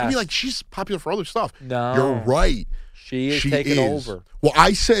 Right. Yes. I was going to be like, she's popular for other stuff. No. You're right. She is taking over. Well,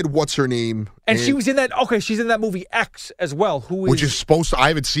 I said, what's her name? And she was in that. Okay, she's in that movie X as well. Which is supposed to. I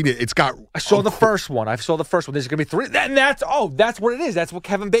haven't seen it. It's got. I saw the first one. There's going to be 3. And that's what it is. That's what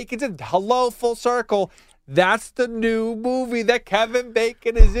Kevin Bacon's in. Hello, full circle. That's the new movie that Kevin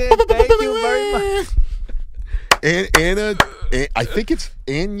Bacon is in. Thank you very much. And Anna, I think it's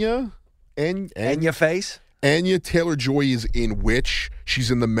Anya. Anya Face. Anya Taylor-Joy is in Witch.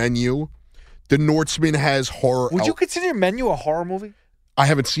 She's in The Menu. The Northman has horror. Would you consider Menu a horror movie? I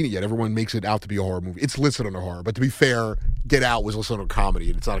haven't seen it yet. Everyone makes it out to be a horror movie. It's listed under horror, but to be fair, Get Out was listed under comedy,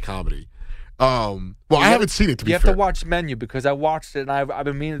 and it's not a comedy. I haven't seen it. You have to watch Menu because I watched it, and I've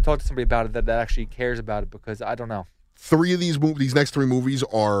been meaning to talk to somebody about it that actually cares about it because I don't know. 3 of these next 3 movies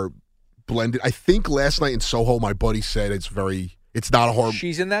are blended. I think Last Night in Soho, my buddy said it's not a horror.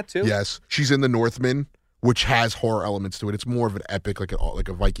 She's in that too. Yes, she's in The Northman, which has horror elements to it. It's more of an epic, like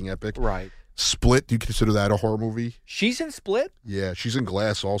a Viking epic. Right. Split. Do you consider that a horror movie? She's in Split. Yeah, she's in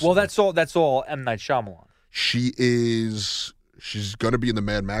Glass also. Well, that's all. M. Night Shyamalan. She's gonna be in the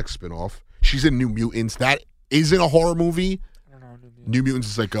Mad Max spinoff. She's in New Mutants. That isn't a horror movie. I don't know. New Mutants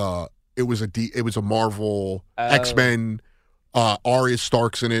is like it was a Marvel X-Men. Arya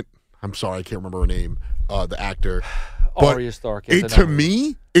Stark's in it. I'm sorry, I can't remember her name. The actor. Arya Stark. To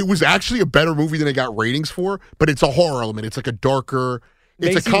me, it was actually a better movie than it got ratings for. But it's a horror element. It's like a darker.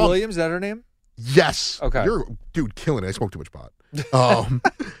 Maisie Williams, is that her name? Yes. Okay. You're dude killing it. I smoke too much pot.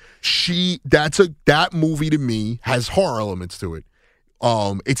 That movie to me has horror elements to it.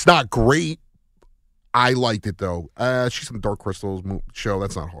 It's not great. I liked it though. She's in the Dark Crystals show.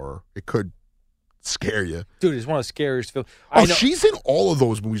 That's not horror. It could scare you. Dude, it's one of the scariest films. She's in all of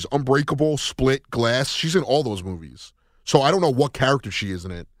those movies. Unbreakable, Split, Glass. She's in all those movies. So I don't know what character she is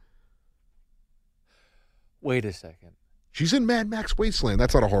in it. Wait a second. She's in Mad Max Wasteland.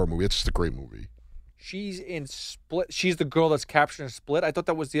 That's not a horror movie. It's just a great movie. She's in Split. She's the girl that's captured in Split. I thought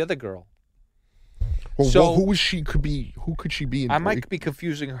that was the other girl. Well, who could she be in? I might be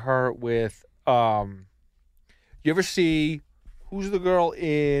confusing her with you ever see who's the girl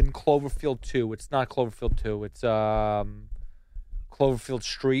in Cloverfield 2? It's not Cloverfield 2. It's Cloverfield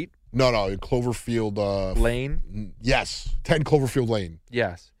Street. No, Cloverfield Lane. Yes, 10 Cloverfield Lane.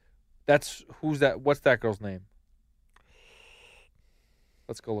 Yes. Who's that? What's that girl's name?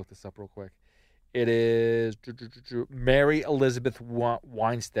 Let's go look this up real quick. It is Mary Elizabeth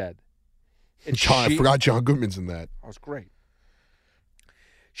Winstead. I forgot John Goodman's in that. That was great.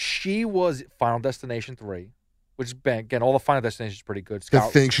 She was Final Destination 3, which, again, all the Final Destinations are pretty good. The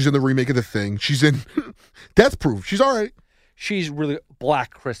Thing. She's in the remake of The Thing. She's in Death Proof. She's all right. She's really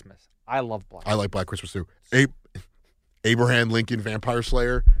Black Christmas. I love Black Christmas. I like Black Christmas, too. Abraham Lincoln, Vampire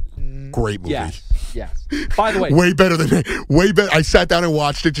Slayer. Great movie. Yes. By the way. way better. I sat down and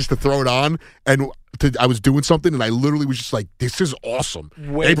watched it just to throw it on, and I was doing something, and I literally was just like, this is awesome.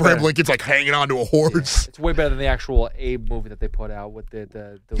 Abraham Lincoln's like hanging onto a horse. Yeah. It's way better than the actual Abe movie that they put out with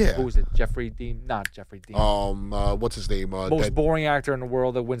the who was it? Jeffrey Dean? Not Jeffrey Dean. What's his name? Most boring actor in the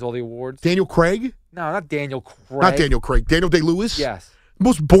world that wins all the awards. Daniel Craig? No, not Daniel Craig. Not Daniel Craig. Daniel Day-Lewis? Yes.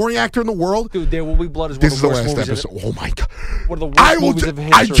 Most boring actor in the world? Dude, There Will Be Blood is one of the worst movies. This is the last episode. Oh, my God. One of the worst movies of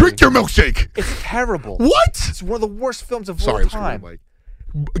history. I drink your milkshake. It's terrible. What? It's one of the worst films of all time.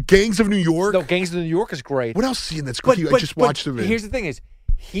 Gangs of New York? No, Gangs of New York is great. What else is he in that's great? I just watched him in. Here's the thing is,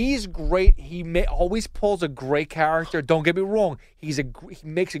 he's great. He always pulls a great character. Don't get me wrong. He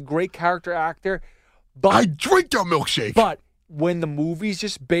makes a great character actor. But I drink your milkshake. But when the movie's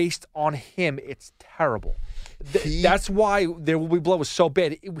just based on him, it's terrible. That's why There Will Be Blood was so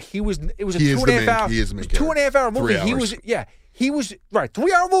bad. It was a 2.5 hour. He is the main 2.5 hour movie. 3 hours. He was right.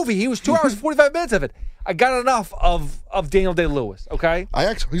 3 hour movie. He was 2 hours 45 minutes of it. I got enough of Daniel Day-Lewis. Okay.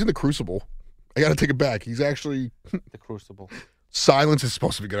 He's in The Crucible. I got to take it back. He's actually The Crucible. Silence is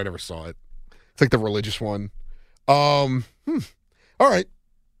supposed to be good. I never saw it. It's like the religious one. All right.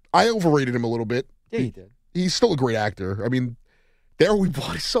 I overrated him a little bit. Yeah, you did. He's still a great actor. I mean, There We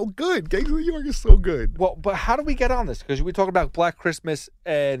Blood is so good. Gangs of New York is so good. Well, but how do we get on this? Because we talk about Black Christmas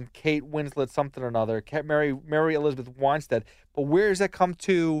and Kate Winslet something or another, Mary Elizabeth Winstead. But where does that come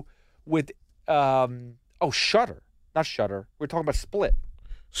to with Shudder? Not Shudder. We're talking about Split.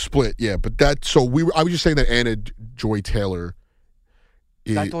 Split, yeah. But I was just saying that Anna Joy Taylor.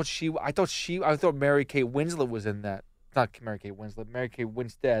 I thought Mary Kate Winslet was in that. Not Mary Kate Winslet. Mary Kate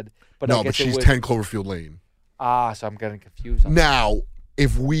Winstead. But she's 10 Cloverfield Lane. So I'm getting confused. Now,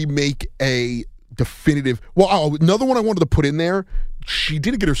 if we make a definitive... Well, another one I wanted to put in there, she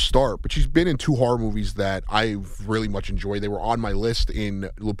didn't get her start, but she's been in 2 horror movies that I really much enjoyed. They were on my list in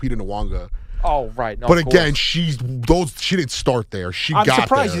Lupita Nyong'o. Oh, right. No, but again, she didn't start there. I'm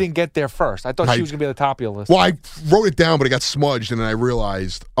surprised you didn't get there first. I thought she was going to be at the top of your list. Well, I wrote it down, but it got smudged, and then I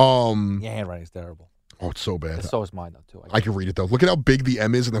realized... Your handwriting's terrible. Oh, it's so bad. And so is mine, though, too. I can read it, though. Look at how big the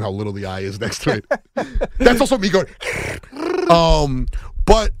M is and then how little the I is next to it. That's also me going...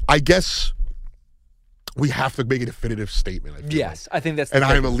 But I guess we have to make a definitive statement. I think that's... And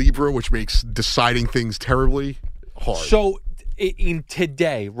I am a Libra, which makes deciding things terribly hard. So... In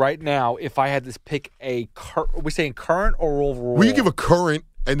today, right now, if I had to pick we're saying current or overall? We give a current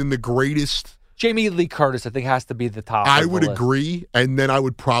and then the greatest. Jamie Lee Curtis, I think, has to be the top. I would agree, and then I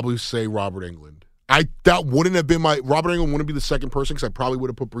would probably say Robert Englund. That wouldn't have been Robert Englund wouldn't be the second person because I probably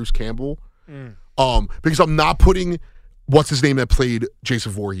would have put Bruce Campbell. Because I'm not putting what's his name that played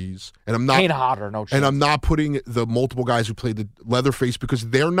Jason Voorhees, and I'm not Kane Hodder, no chance. And I'm not putting the multiple guys who played the Leatherface because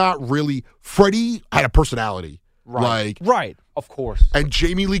they're not really. Freddie had a personality. Right. Of course. And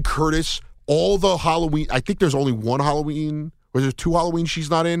Jamie Lee Curtis, all the Halloween, I think there's only one Halloween. Was there 2 Halloween she's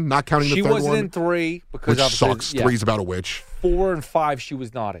not in? Not counting the third one? She wasn't in 3 because which sucks. 3's about a witch. 4 and 5 she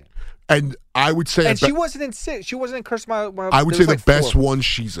was not in. And I would say... And she wasn't in 6. She wasn't in Curse My... I would say the best one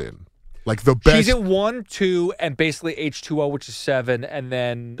she's in. Like the best... She's in 1, 2, and basically H2O, which is 7, and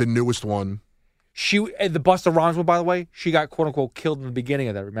then... The newest one. The Busta Rhymes one, by the way, she got quote-unquote killed in the beginning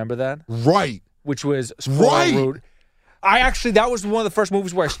of that. Remember that? Right. Which was Root. That was one of the first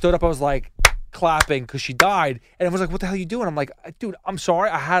movies where I stood up. I was like clapping because she died, and I was like, "What the hell are you doing?" I'm like, "Dude, I'm sorry.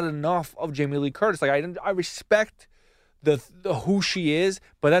 I had enough of Jamie Lee Curtis. Like, I respect the who she is,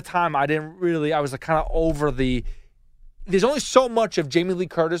 but at that time I didn't really. I was like kind of over the. There's only so much of Jamie Lee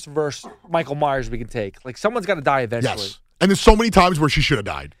Curtis versus Michael Myers we can take. Like, someone's got to die eventually. Yes, and there's so many times where she should have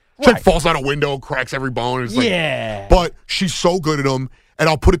died. She like falls out a window, cracks every bone. It's like, but she's so good at them. And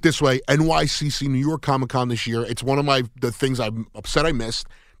I'll put it this way, NYCC, New York Comic Con this year, it's one of the things I'm upset I missed.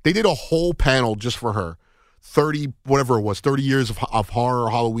 They did a whole panel just for her. 30 years of horror,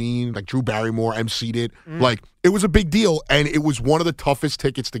 Halloween, like Drew Barrymore emceed it. Like, it was a big deal, and it was one of the toughest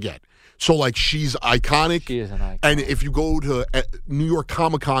tickets to get. So, like, she's iconic. She is an icon. And if you go to New York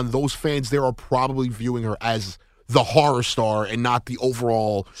Comic Con, those fans there are probably viewing her as the horror star and not the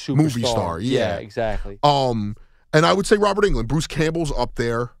overall movie star. Yeah, exactly. And I would say Robert Englund. Bruce Campbell's up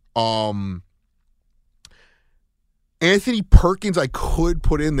there. Anthony Perkins I could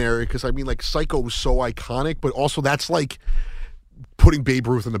put in there because, I mean, like, Psycho was so iconic, but also that's like putting Babe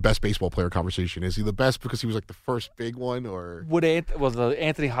Ruth in the best baseball player conversation. Is he the best because he was like the first big one, or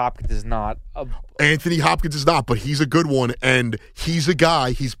Anthony Hopkins is not. Anthony Hopkins is not, but he's a good one, and he's a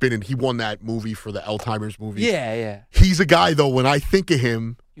guy. He won that movie for the Alzheimer's movie. Yeah. He's a guy though. When I think of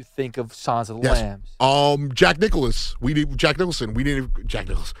him, you think of Silence of the Lambs. Jack Nicholson. We didn't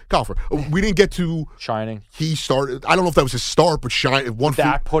get to Shining. He started. I don't know if that was his start, but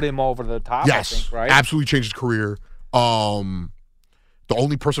that put him over the top. Yes, I think, right? Absolutely changed his career. The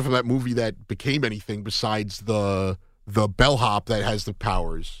only person from that movie that became anything besides the bellhop that has the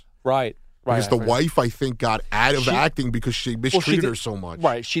powers. Right. Because the wife, I think, got out of acting because she mistreated her so much.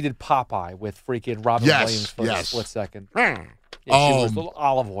 Right. She did Popeye with freaking Robin Williams for a split second. Yeah, she was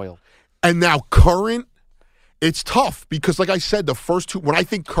olive oil. And now current, it's tough because, like I said, the first 2, when I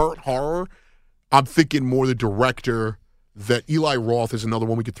think current horror, I'm thinking more the director. That Eli Roth is another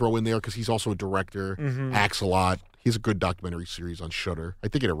one we could throw in there because he's also a director, acts a lot. He has a good documentary series on Shudder. I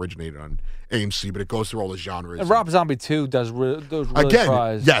think it originated on AMC, but it goes through all the genres. And Rob Zombie 2 does really again,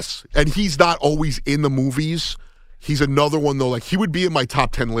 tries. Yes. And he's not always in the movies. He's another one, though. Like, he would be in my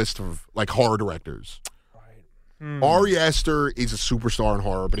top 10 list of, like, horror directors. Right. Ari Aster is a superstar in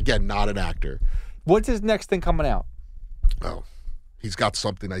horror, but again, not an actor. What's his next thing coming out? Oh, he's got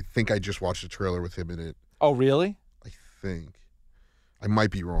something. I think I just watched a trailer with him in it. Oh, really? Think I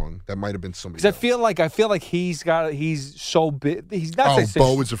might be wrong. That might have been somebody. Because I feel like he's so big. He's not.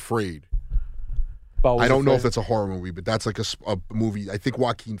 Beau is Afraid. I don't know if that's a horror movie, but that's like a movie. I think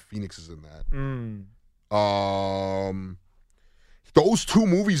Joaquin Phoenix is in that. Those 2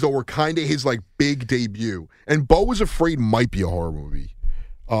 movies though were kind of his like big debut. And Beau is Afraid might be a horror movie,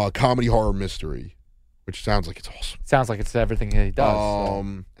 comedy horror mystery, which sounds like it's awesome. Sounds like it's everything he does.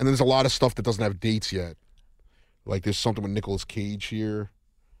 And there's a lot of stuff that doesn't have dates yet. Like, there's something with Nicolas Cage here.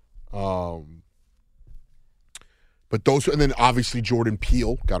 But those, and then obviously Jordan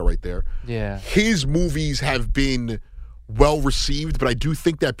Peele, got it right there. Yeah. His movies have been well received, but I do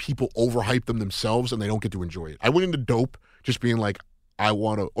think that people overhype them themselves and they don't get to enjoy it. I went into Dope just being like, I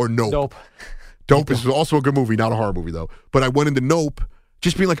want to, or Nope. Dope is also a good movie, not a horror movie, though. But I went into Nope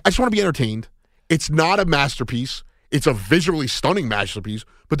just being like, I just want to be entertained. It's not a masterpiece. It's a visually stunning masterpiece,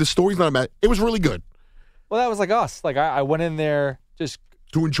 but the story's not it was really good. Well, that was like Us. Like, I went in there just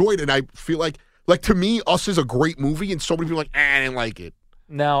to enjoy it, and I feel like to me, Us is a great movie, and so many people are like, I didn't like it.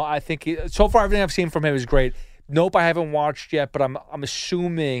 No, I think so far everything I've seen from him is great. Nope, I haven't watched yet, but I'm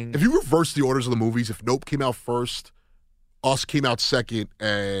assuming. If you reverse the orders of the movies, if Nope came out first, Us came out second,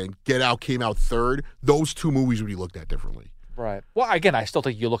 and Get Out came out third, those two movies would be looked at differently. Right. Well, again, I still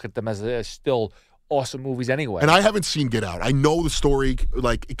think you look at them as still awesome movies anyway. And I haven't seen Get Out. I know the story,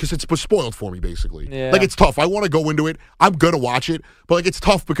 like, because it's spoiled for me, basically. Yeah. Like, it's tough. I want to go into it. I'm going to watch it. But, like, it's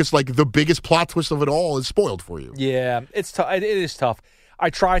tough because, like, the biggest plot twist of it all is spoiled for you. Yeah, it's tough. It is tough. I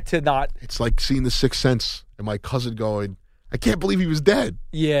try to not. It's like seeing The Sixth Sense and my cousin going, I can't believe he was dead.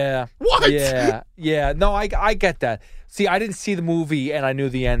 Yeah. What? Yeah. No, I get that. See, I didn't see the movie and I knew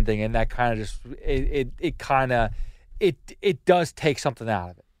the ending, and that kind of just it does take something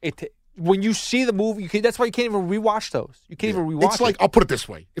out of it. When you see the movie, that's why you can't even rewatch those. You can't even rewatch. It's like, I'll put it this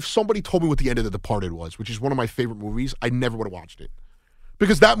way: if somebody told me what the end of The Departed was, which is one of my favorite movies, I never would have watched it.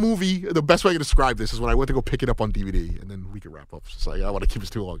 Because that movie, the best way I can describe this is when I went to go pick it up on DVD, and then we can wrap up. So I don't want to keep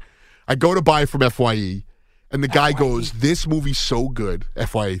this too long. I go to buy it from FYE, and the guy goes, "This movie's so good."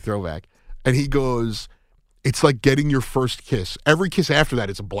 FYE throwback, and he goes, "It's like getting your first kiss. Every kiss after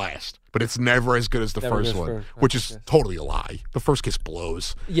that, it's a blast, but it's never as good as the first one, which is totally a lie. The first kiss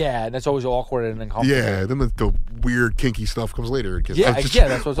blows." Yeah, and that's always awkward and uncomfortable. Yeah, then the weird kinky stuff comes later. Yeah,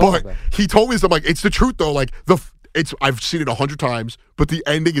 that's what's awkward. But he told me, I'm like, it's the truth though. Like I've seen it 100 times, but the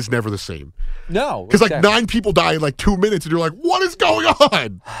ending is never the same. No, because like 9 people die in like 2 minutes, and you're like, what is going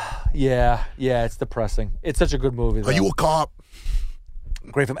on? Yeah, it's depressing. It's such a good movie, though. Are you a cop?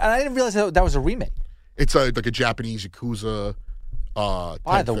 Great film, and I didn't realize that was a remake. It's like a Japanese Yakuza.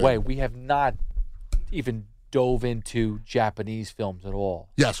 By the way, we have not even dove into Japanese films at all.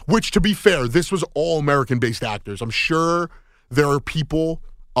 Yes, which, to be fair, this was all American-based actors. I'm sure there are people,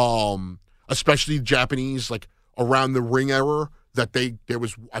 especially Japanese, like around the Ring era, that there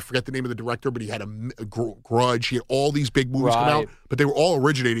was, I forget the name of the director, but he had a Grudge. He had all these big movies come out, but they were all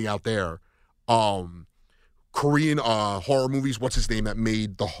originating out there. Korean horror movies. What's his name that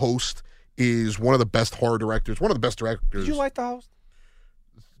made The Host? Is one of the best horror directors. One of the best directors. Did you like The Host?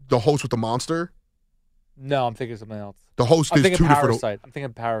 The Host with the monster? No, I'm thinking of something else. The Host is two different. I'm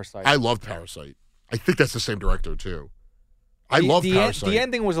thinking Parasite. I love Parasite. I think that's the same director too. I love Parasite. The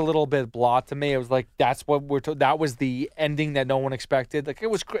ending was a little bit blah to me. It was like that's what that was the ending that no one expected. Like it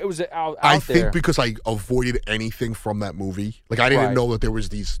was out I there. think because I avoided anything from that movie. Like I didn't know that there was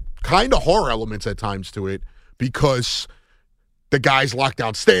these kind of horror elements at times to it because the guy's locked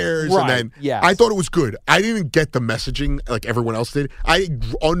downstairs, and then I thought it was good. I didn't get the messaging like everyone else did. I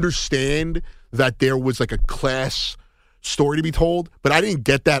understand that there was like a class story to be told, but I didn't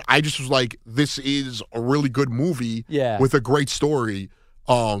get that. I just was like, this is a really good movie with a great story.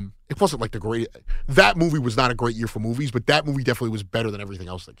 It wasn't like that movie was not a great year for movies, but that movie definitely was better than everything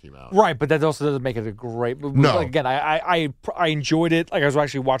else that came out. Right, but that also doesn't make it a great movie. No. Like, again, I enjoyed it. Like I was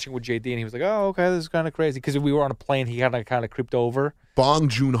actually watching with JD, and he was like, "Oh, okay, this is kind of crazy." Because we were on a plane, he kind of creeped over. Bong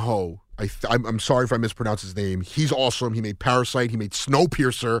Joon-ho. I'm sorry if I mispronounce his name. He's awesome. He made Parasite. He made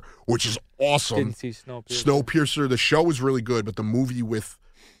Snowpiercer, which is awesome. Didn't see Snowpiercer. Snowpiercer. The show is really good, but the movie with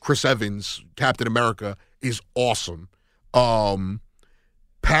Chris Evans, Captain America, is awesome.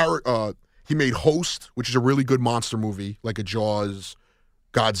 He made Host, which is a really good monster movie, like a Jaws,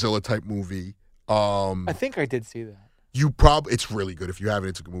 Godzilla type movie. I think I did see that. It's really good. If you haven't,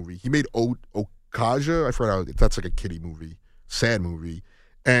 it's a good movie. He made Okja. I forgot how that's like a kiddie movie, sad movie,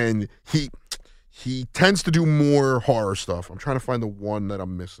 and he tends to do more horror stuff. I'm trying to find the one that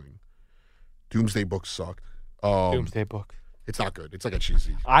I'm missing. Doomsday Book sucked. Doomsday Book. It's not good. It's like a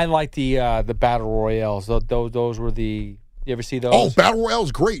cheesy. I like the battle royales. Those were the. You ever see those? Oh, Battle Royale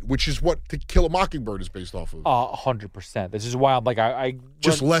is great, which is what To Kill a Mockingbird is based off of. 100%. This is why I'm like, I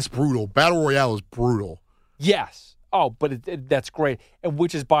just less brutal. Battle Royale is brutal. Yes. Oh, but that's great. And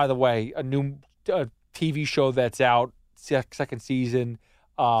which is, by the way, a new TV show that's out, second season.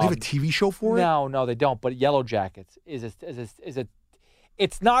 They have a TV show for it? No, they don't. But Yellow Jackets is a.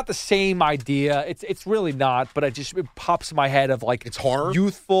 It's not the same idea. It's really not. But it pops in my head of like it's horror,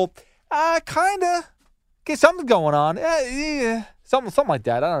 youthful, kinda. Okay, something's going on. Something like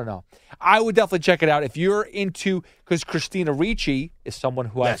that. I don't know. I would definitely check it out if you're into, because Christina Ricci is someone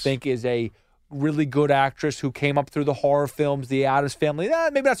who I think is a really good actress who came up through the horror films, the Addams Family.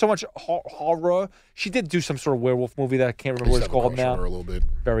 Maybe not so much horror. She did do some sort of werewolf movie that I can't remember what it's called now. A little bit.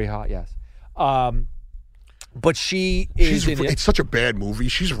 Very hot, yes. But she's it's such a bad movie.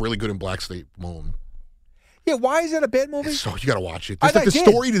 She's really good in Black State Moan. Yeah, why is it a bad movie? So you got to watch it. The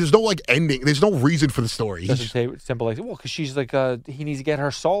story, there's no like ending. There's no reason for the story. Doesn't say simple like because she's like he needs to get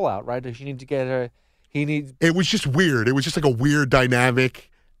her soul out, right? She needs to get her. It was just weird. It was just like a weird dynamic,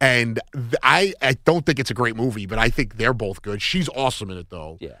 and I don't think it's a great movie, but I think they're both good. She's awesome in it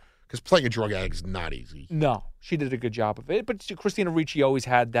though. Yeah, because playing a drug addict is not easy. No, she did a good job of it. But Christina Ricci always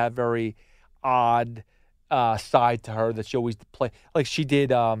had that very odd side to her that she always play. Like she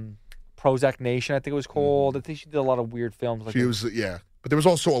did. Prozac Nation, I think it was called. I think she did a lot of weird films. Like but there was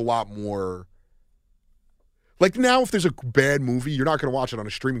also a lot more. Like now, if there's a bad movie, you're not going to watch it on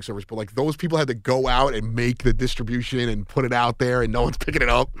a streaming service. But like those people had to go out and make the distribution and put it out there, and no one's picking it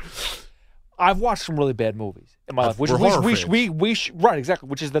up. I've watched some really bad movies in my life. Which right, exactly.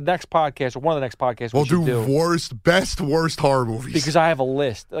 Which is the next podcast or one of the next podcasts. We'll do worst horror movies because I have a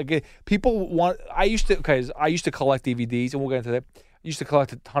list. Like people want. I used to collect DVDs, and we'll get into that. I used to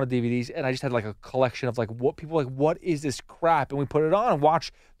collect a ton of DVDs, and I just had like a collection of like what people like. What is this crap? And we put it on and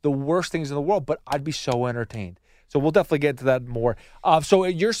watch the worst things in the world. But I'd be so entertained. So we'll definitely get into that more. So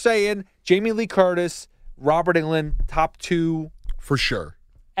you're saying Jamie Lee Curtis, Robert Englund, top 2 for sure,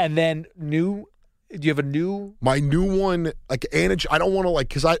 and then new. Do you have a new? My new one, like Anna. I don't want to like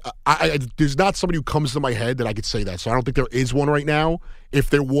because I there's not somebody who comes to my head that I could say that. So I don't think there is one right now.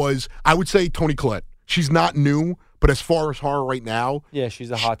 If there was, I would say Toni Collette. She's not new. But as far as horror right now, yeah,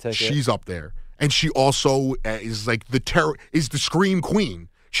 she's a hot ticket. She's up there, and she also is like is the scream queen.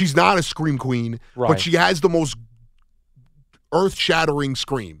 She's not a scream queen, right. But she has the most earth-shattering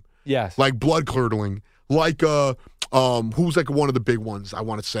scream. Yes, like blood-curdling. Like who's like one of the big ones? I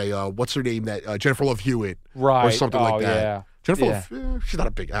want to say what's her name? That Jennifer Love Hewitt, right? Or something like that. Yeah. Jennifer Love, she's not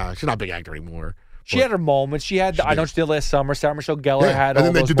a big actor anymore. She had her moments. She had I Know She Did Last Summer. Sarah Michelle Gellar had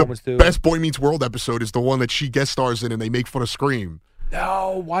all those moments too. And then Best Boy Meets World episode is the one that she guest stars in, and they make fun of Scream.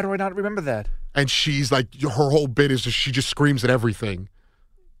 No, why do I not remember that? And she's like, her whole bit is she just screams at everything.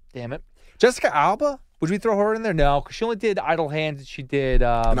 Damn it. Jessica Alba? Would we throw her in there? No, because she only did Idle Hands. She did.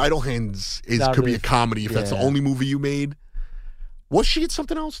 And Idle Hands could be a comedy if that's the only movie you made. Was she in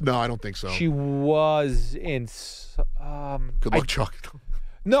something else? No, I don't think so. She was in. Good luck, Chuck.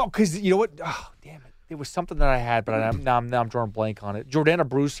 No, because you know what? Oh, damn it! It was something that I had, but now I'm drawing a blank on it. Jordana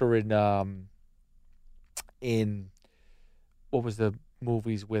Brewster in what was the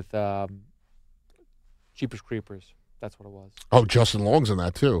movies with Jeepers Creepers? That's what it was. Oh, Justin Long's in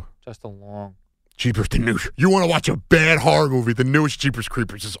that too. Justin Long. Jeepers, the new. You want to watch a bad horror movie? The newest Jeepers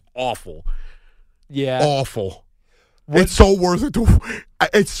Creepers is awful. Yeah, awful. It's so worth it.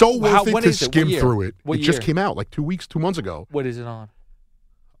 It's so worth it to skim through it. It just came out like 2 months ago. What is it on?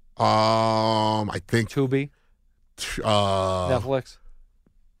 I think Tubi, Netflix,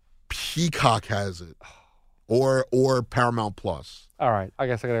 Peacock has it, or Paramount Plus. All right, I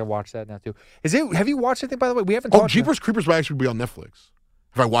guess I gotta watch that now too. Is it? Have you watched anything by the way? We haven't. Jeepers Creepers might actually be on Netflix.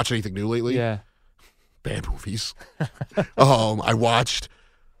 Have I watched anything new lately? Yeah, bad movies. I watched.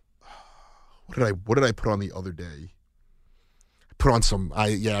 What did I put on the other day? Put on some.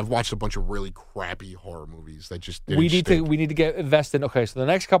 I've watched a bunch of really crappy horror movies that just didn't stick. We need to get invested. Okay, so the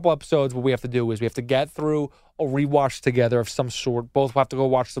next couple episodes, what we have to do is we have to get through a rewatch together of some sort. Both have to go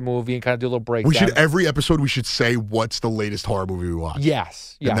watch the movie and kind of do a little breakdown. Every episode we should say what's the latest horror movie we watched.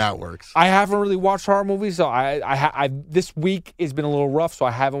 Yes, and that works. I haven't really watched horror movies, so I this week has been a little rough, so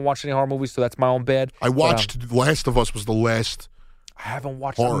I haven't watched any horror movies. So that's my own bad. I watched Last of Us was the last. I haven't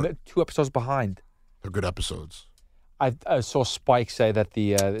watched. I'm 2 episodes behind. They're good episodes. I saw Spike say that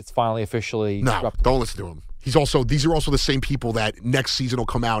it's finally officially. No, don't listen to him. These are also the same people that next season will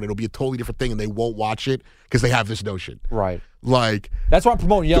come out and it'll be a totally different thing and they won't watch it because they have this notion. Right. Like that's why I'm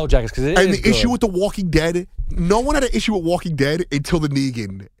promoting Yellow Jackets because the issue with The Walking Dead, no one had an issue with Walking Dead until the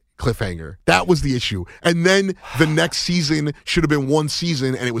Negan cliffhanger. That was the issue, and then the next season should have been 1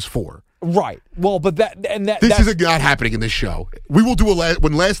 season and it was 4. Right. Well, but this is not happening in this show. We will do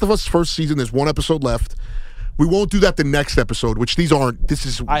when Last of Us first season. There's 1 episode left. We won't do that the next episode, which these aren't. This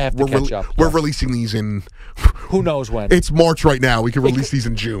is. I have to catch up. We're releasing these in. Who knows when? It's March right now. We can release these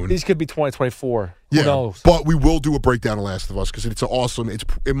in June. These could be 2024. Who knows? But we will do a breakdown of Last of Us because it's awesome. It's,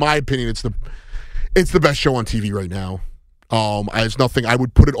 in my opinion, it's the best show on TV right now. There's nothing. I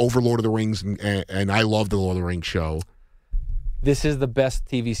would put it over Lord of the Rings, and I love the Lord of the Rings show. This is the best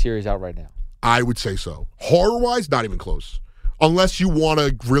TV series out right now. I would say so. Horror-wise, not even close. Unless you want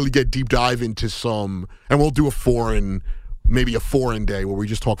to really get deep dive into some, and we'll do maybe a foreign day where we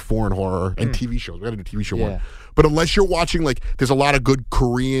just talk foreign horror and TV shows. We got to do TV show one. But unless you're watching, there's a lot of good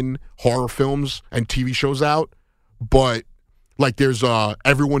Korean horror films and TV shows out, but Like there's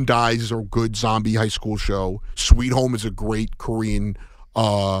Everyone Dies is a good zombie high school show. Sweet Home is a great Korean.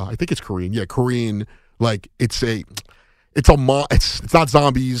 I think it's Korean. Yeah, Korean. Like it's not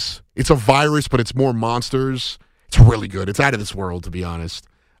zombies. It's a virus, but it's more monsters. It's really good. It's out of this world, to be honest.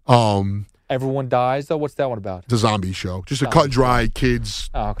 Everyone Dies, though? What's that one about? It's a zombie show. Just a cut and dry kids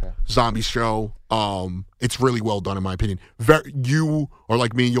zombie show. It's really well done, in my opinion. You are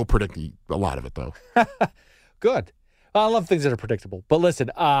like me, you'll predict a lot of it, though. Good. I love things that are predictable. But listen,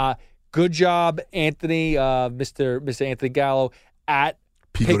 good job, Anthony, Mr. Anthony Gallo at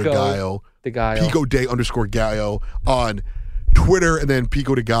Pico de Gallo. Pico de _Gallo on Twitter, and then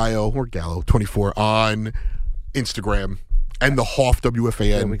Pico de Gallo or Gallo 24 on Instagram. And the Hoff WFAN.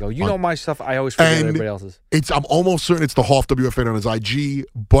 There we go. You know my stuff. I always forget everybody else's. I'm almost certain it's the Hoff WFAN on his IG,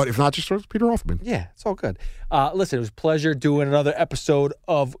 but if not, just search Peter Hoffman. Yeah, it's all good. Listen, it was a pleasure doing another episode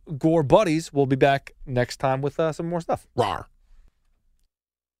of Gore Buddies. We'll be back next time with some more stuff. Rawr.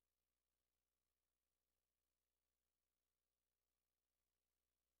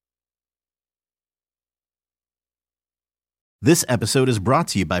 This episode is brought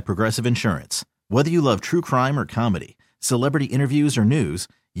to you by Progressive Insurance. Whether you love true crime or comedy, celebrity interviews or news,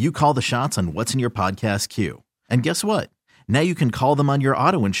 you call the shots on what's in your podcast queue. And guess what? Now you can call them on your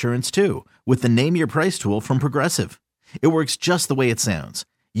auto insurance too with the Name Your Price tool from Progressive. It works just the way it sounds.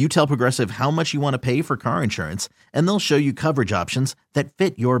 You tell Progressive how much you want to pay for car insurance, and they'll show you coverage options that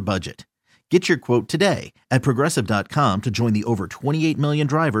fit your budget. Get your quote today at Progressive.com to join the over 28 million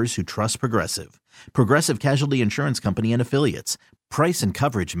drivers who trust Progressive. Progressive Casualty Insurance Company and Affiliates. Price and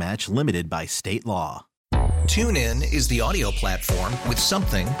coverage match limited by state law. TuneIn is the audio platform with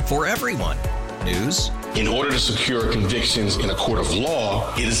something for everyone. News. In order to secure convictions in a court of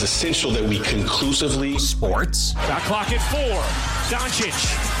law, it is essential that we conclusively. Sports. Shot clock at 4.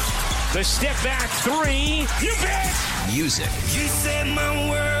 Doncic. The step back 3. You bet. Music. You set my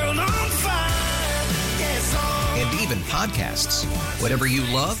world on fire. Yes, and even podcasts. Whatever you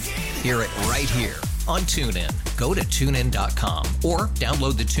love, hear it right here on TuneIn. Go to TuneIn.com or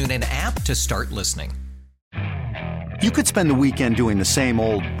download the TuneIn app to start listening. You could spend the weekend doing the same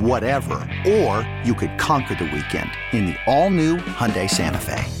old whatever, or you could conquer the weekend in the all-new Hyundai Santa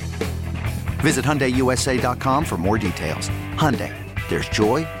Fe. Visit HyundaiUSA.com for more details. Hyundai, there's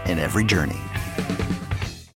joy in every journey.